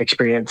hot wife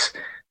experience.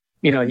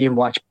 You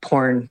watch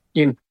porn,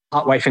 you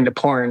hot wife into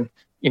porn,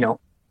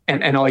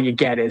 and all you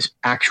get is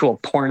actual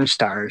porn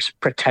stars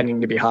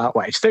pretending to be hot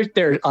wives.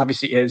 There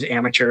obviously is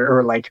amateur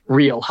or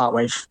real hot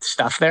wife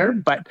stuff there,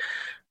 but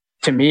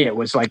to me, it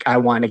was I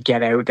want to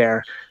get out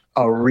there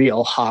a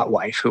real hot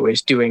wife who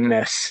is doing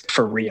this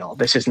for real.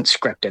 This isn't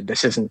scripted.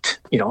 This isn't,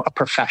 a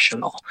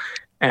professional.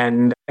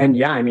 And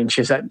yeah, I mean,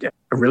 she's a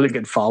really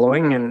good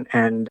following,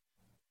 and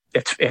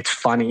it's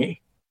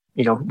funny,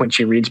 when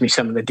she reads me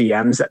some of the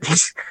DMs that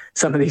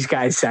some of these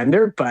guys send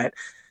her, but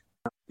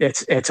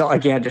it's all,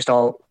 again, just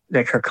all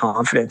like her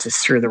confidence is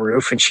through the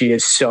roof, and she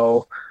is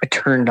so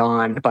turned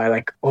on by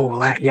like, oh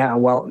yeah,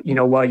 well,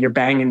 while you're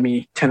banging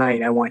me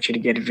tonight, I want you to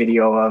get a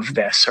video of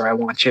this, or I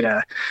want you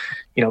to,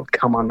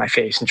 come on my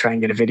face and try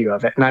and get a video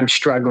of it. And I'm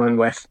struggling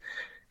with,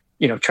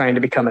 trying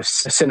to become a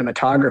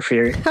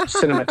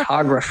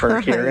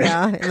cinematographer here,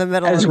 in the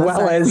middle as of the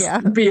well sex,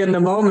 as be in the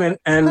moment.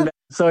 And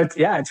so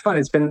it's fun.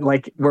 It's been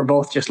like, we're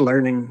both just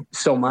learning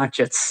so much.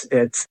 It's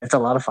a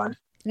lot of fun.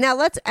 Now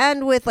let's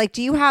end with like,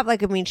 do you have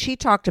like, I mean, she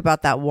talked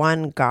about that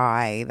one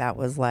guy that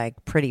was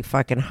like pretty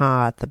fucking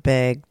hot, the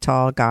big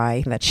tall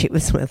guy that she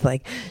was with.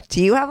 Like,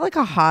 do you have like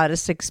a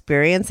hottest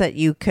experience that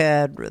you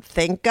could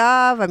think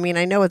of? I mean,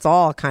 I know it's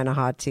all kind of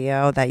hot to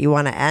you that you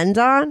want to end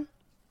on.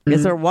 Mm-hmm.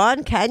 Is there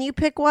one? Can you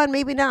pick one?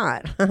 Maybe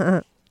not.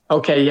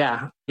 Okay.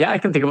 Yeah. I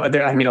can think of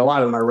I mean, a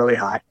lot of them are really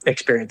hot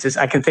experiences.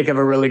 I can think of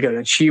a really good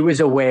one. She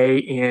was away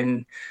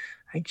I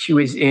think she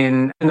was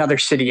in another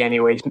city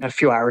anyways, a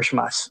few hours from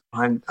us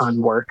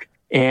on work.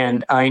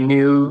 And I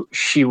knew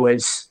she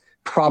was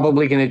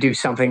probably going to do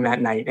something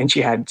that night. And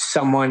she had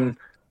someone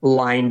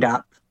lined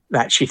up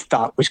that she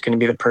thought was going to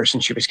be the person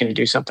she was going to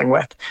do something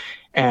with.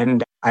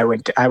 And I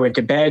went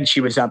to bed.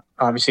 She was up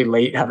obviously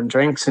late having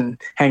drinks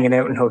and hanging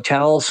out in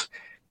hotels.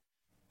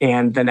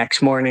 And the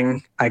next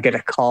morning I get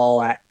a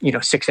call at,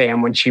 6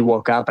 a.m. when she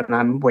woke up, and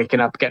I'm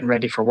waking up getting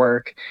ready for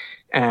work.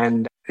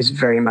 And it's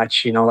very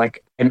much,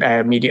 like I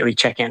immediately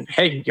check in.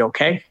 Hey, you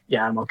okay?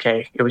 Yeah, I'm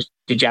okay.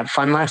 Did you have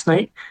fun last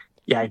night?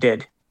 Yeah, I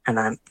did. And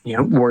I'm,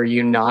 were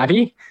you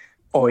naughty?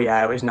 Oh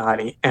yeah, I was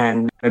naughty.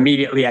 And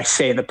immediately I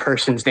say the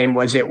person's name.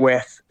 Was it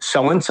with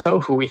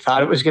so-and-so who we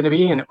thought it was going to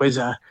be? And it was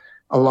a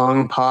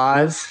long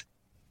pause.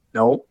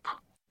 Nope.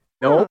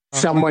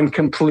 Someone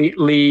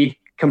completely,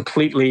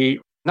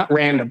 not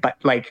random, but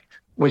like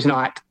was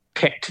not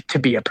picked to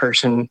be a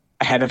person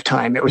ahead of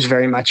time. It was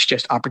very much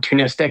just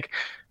opportunistic.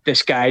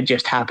 This guy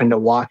just happened to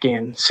walk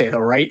in, say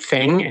the right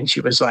thing. And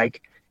she was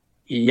like,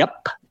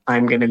 yep,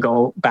 I'm going to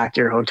go back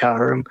to your hotel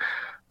room.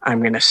 I'm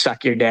going to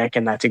suck your dick.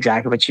 And that's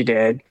exactly what she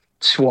did.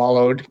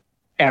 Swallowed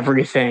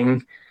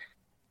everything.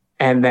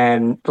 And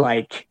then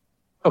like,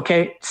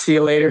 okay, see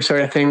you later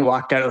sort of thing.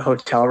 Walked out of the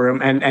hotel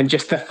room. And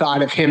just the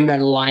thought of him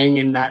then lying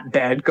in that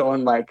bed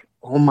going like,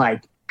 oh my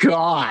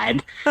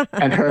God.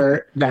 And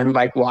her then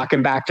like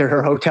walking back to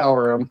her hotel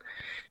room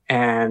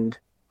and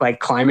like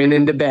climbing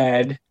into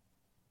bed,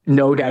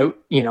 no doubt,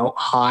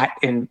 hot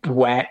and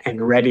wet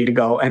and ready to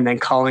go. And then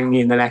calling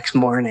me the next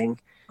morning.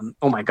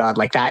 Oh my God,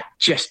 like that,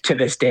 just to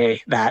this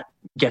day, that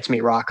gets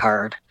me rock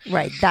hard.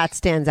 Right. That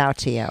stands out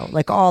to you.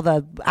 Like all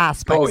the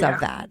aspects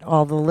of that,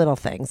 all the little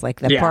things,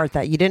 like the part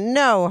that you didn't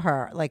know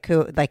her, like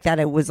who, like that.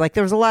 It was like,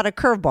 there was a lot of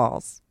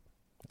curveballs.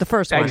 The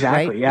first one,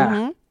 exactly, right? Yeah.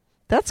 Mm-hmm.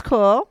 That's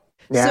cool.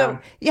 Yeah. So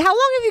how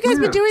long have you guys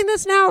been doing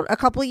this now? A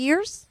couple of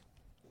years?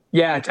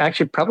 Yeah, it's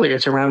actually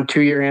it's around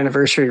 2-year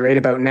anniversary right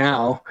about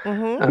now.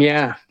 Mm-hmm.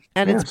 Yeah.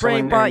 And it's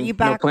brought you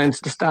back. No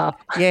plans to stop.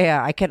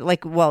 Yeah, I could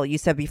you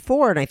said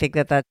before, and I think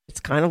that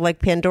it's kind of like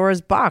Pandora's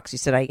box. You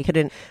said I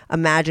couldn't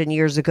imagine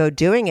years ago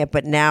doing it,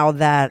 but now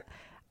that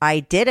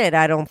I did it,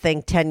 I don't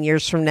think 10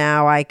 years from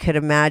now I could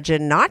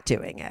imagine not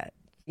doing it.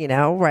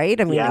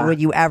 Right? I mean, would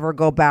you ever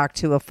go back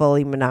to a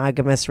fully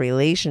monogamous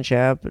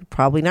relationship?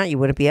 Probably not. You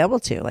wouldn't be able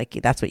to. Like,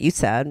 that's what you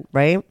said,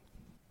 right?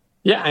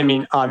 Yeah, I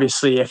mean,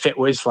 obviously, if it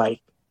was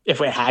like,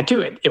 if we had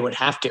to, it would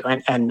have to,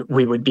 and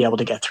we would be able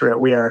to get through it.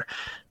 We're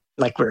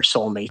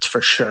soulmates for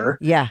sure.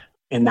 Yeah.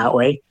 In that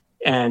way.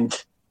 And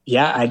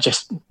yeah,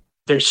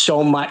 there's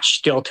so much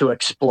still to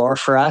explore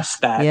for us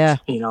that,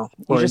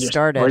 we're just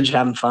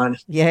having fun.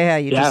 Yeah.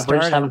 We're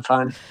just having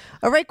fun.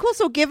 All right, cool.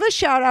 So give a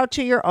shout out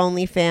to your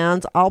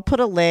OnlyFans. I'll put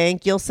a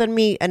link. You'll send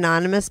me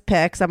anonymous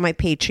pics on my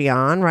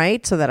Patreon,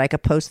 right? So that I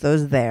could post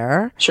those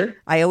there. Sure.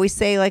 I always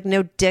say like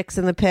no dicks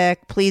in the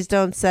pic. Please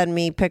don't send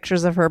me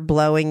pictures of her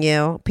blowing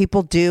you.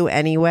 People do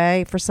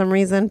anyway for some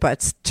reason,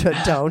 but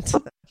don't.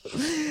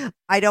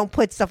 I don't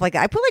put stuff like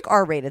that. I put like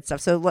R-rated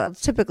stuff. So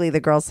typically the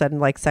girls send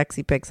like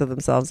sexy pics of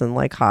themselves in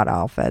like hot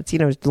outfits,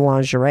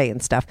 lingerie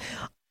and stuff.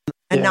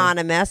 Yeah.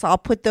 Anonymous. I'll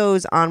put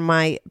those on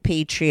my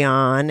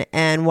Patreon.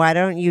 And why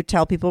don't you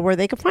tell people where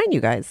they can find you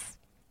guys?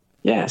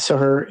 Yeah. So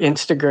her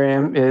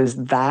Instagram is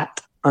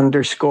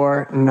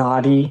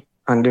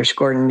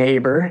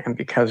that_naughty_neighbor. And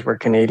because we're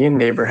Canadian,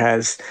 neighbor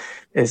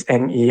is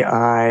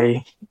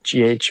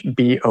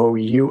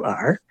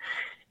NEIGHBOUR.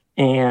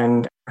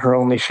 And her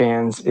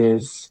OnlyFans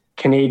is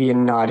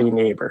Canadian Naughty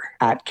Neighbor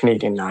at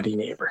Canadian Naughty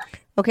Neighbor.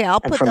 Okay,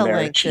 I'll put the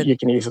links. You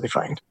can easily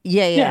find.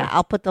 Yeah.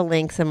 I'll put the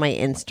links in my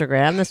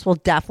Instagram. This will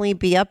definitely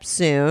be up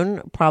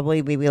soon,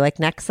 probably maybe like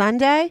next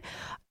Sunday.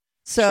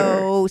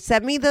 So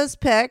Send me those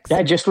pics.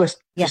 Yeah, just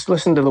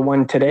listen to the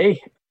one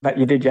today that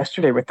you did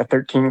yesterday with the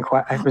 13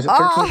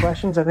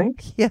 questions, I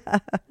think? Yeah.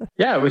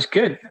 Yeah, it was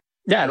good.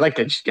 Yeah, I liked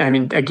it. I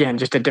mean, again,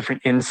 just a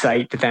different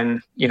insight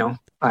than,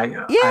 I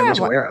was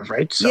aware of,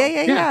 right? So,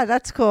 yeah.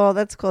 That's cool.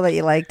 That's cool that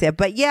you liked it.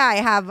 But yeah, I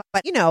have,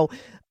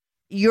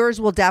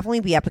 yours will definitely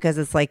be up because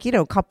it's like,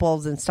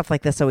 couples and stuff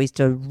like this always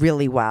do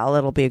really well.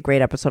 It'll be a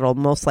great episode. It'll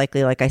most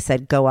likely, like I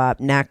said, go up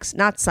next,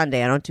 not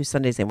Sunday. I don't do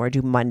Sundays anymore. I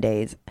do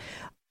Mondays.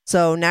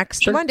 So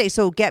next Monday.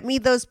 So get me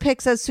those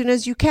pics as soon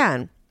as you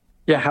can.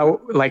 Yeah, how,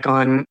 like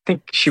I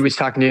think she was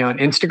talking to you on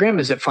Instagram.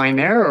 Is it fine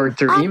there or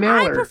through email?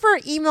 I prefer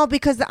email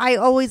because I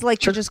always like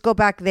to just go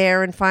back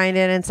there and find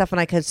it and stuff, and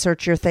I could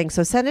search your thing.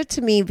 So send it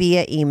to me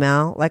via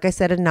email. Like I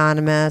said,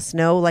 anonymous,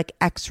 no like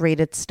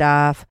X-rated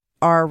stuff,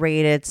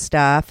 R-rated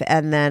stuff,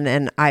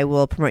 and I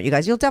will promote you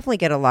guys. You'll definitely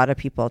get a lot of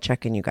people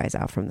checking you guys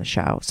out from the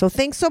show. So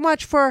thanks so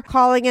much for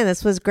calling in.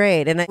 This was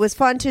great. And it was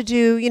fun to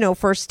do,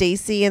 first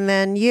Stacy and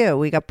then you.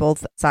 We got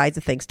both sides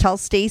of things. Tell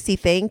Stacy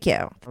thank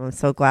you. I'm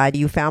so glad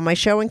you found my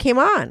show and came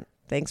on.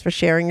 Thanks for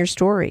sharing your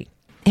story.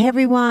 Hey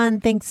everyone,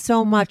 thanks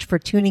so much for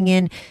tuning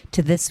in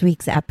to this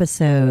week's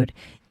episode.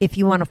 If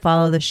you want to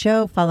follow the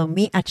show, follow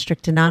me at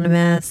Strict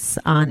Anonymous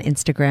on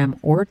Instagram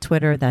or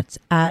Twitter. That's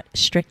at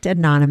Strict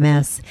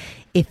Anonymous.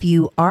 If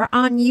you are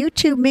on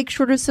YouTube, make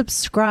sure to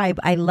subscribe.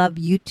 I love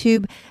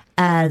YouTube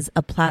as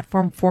a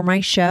platform for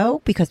my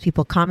show because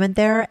people comment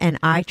there and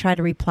I try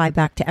to reply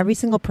back to every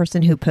single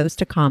person who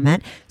posts a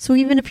comment. So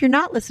even if you're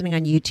not listening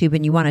on YouTube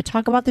and you want to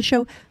talk about the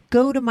show,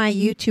 go to my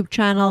YouTube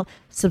channel,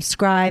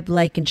 subscribe,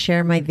 like, and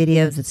share my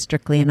videos. It's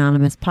Strictly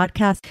Anonymous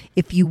Podcast.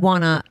 If you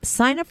want to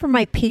sign up for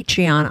my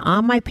Patreon,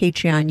 on my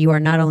Patreon, you are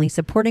not only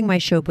supporting my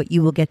show, but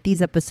you will get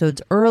these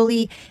episodes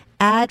early,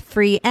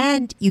 ad-free,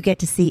 and you get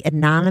to see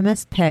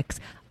anonymous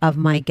pics of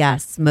my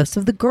guests. Most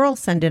of the girls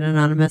send in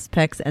anonymous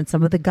pics and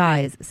some of the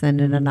guys send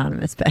in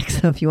anonymous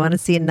pics. So if you want to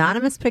see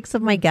anonymous pics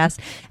of my guests,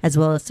 as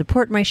well as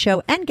support my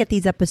show and get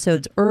these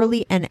episodes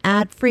early and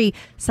ad-free,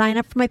 sign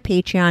up for my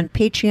Patreon,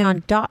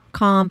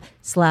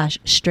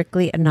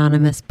 patreon.com/Strictly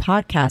Anonymous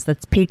Podcast.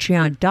 That's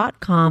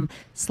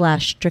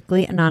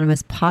patreon.com/Strictly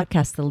Anonymous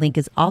Podcast. The link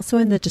is also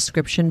in the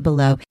description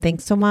below.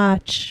 Thanks so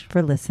much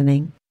for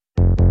listening.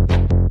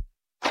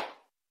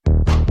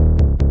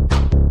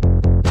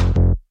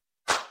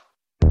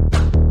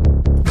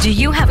 Do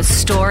you have a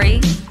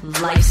story,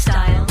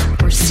 lifestyle,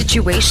 or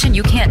situation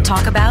you can't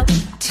talk about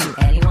to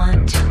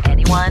anyone?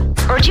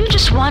 Or do you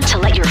just want to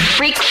let your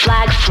freak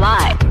flag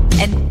fly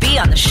and be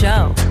on the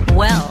show?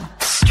 Well,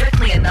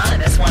 Strictly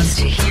Anonymous wants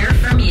to hear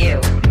from you.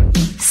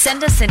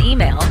 Send us an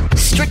email,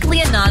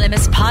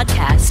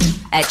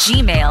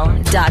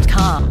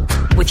 strictlyanonymouspodcast@gmail.com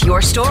with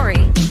your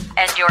story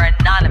and your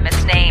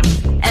anonymous name.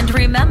 And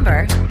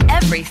remember,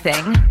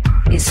 everything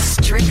is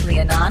strictly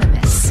anonymous.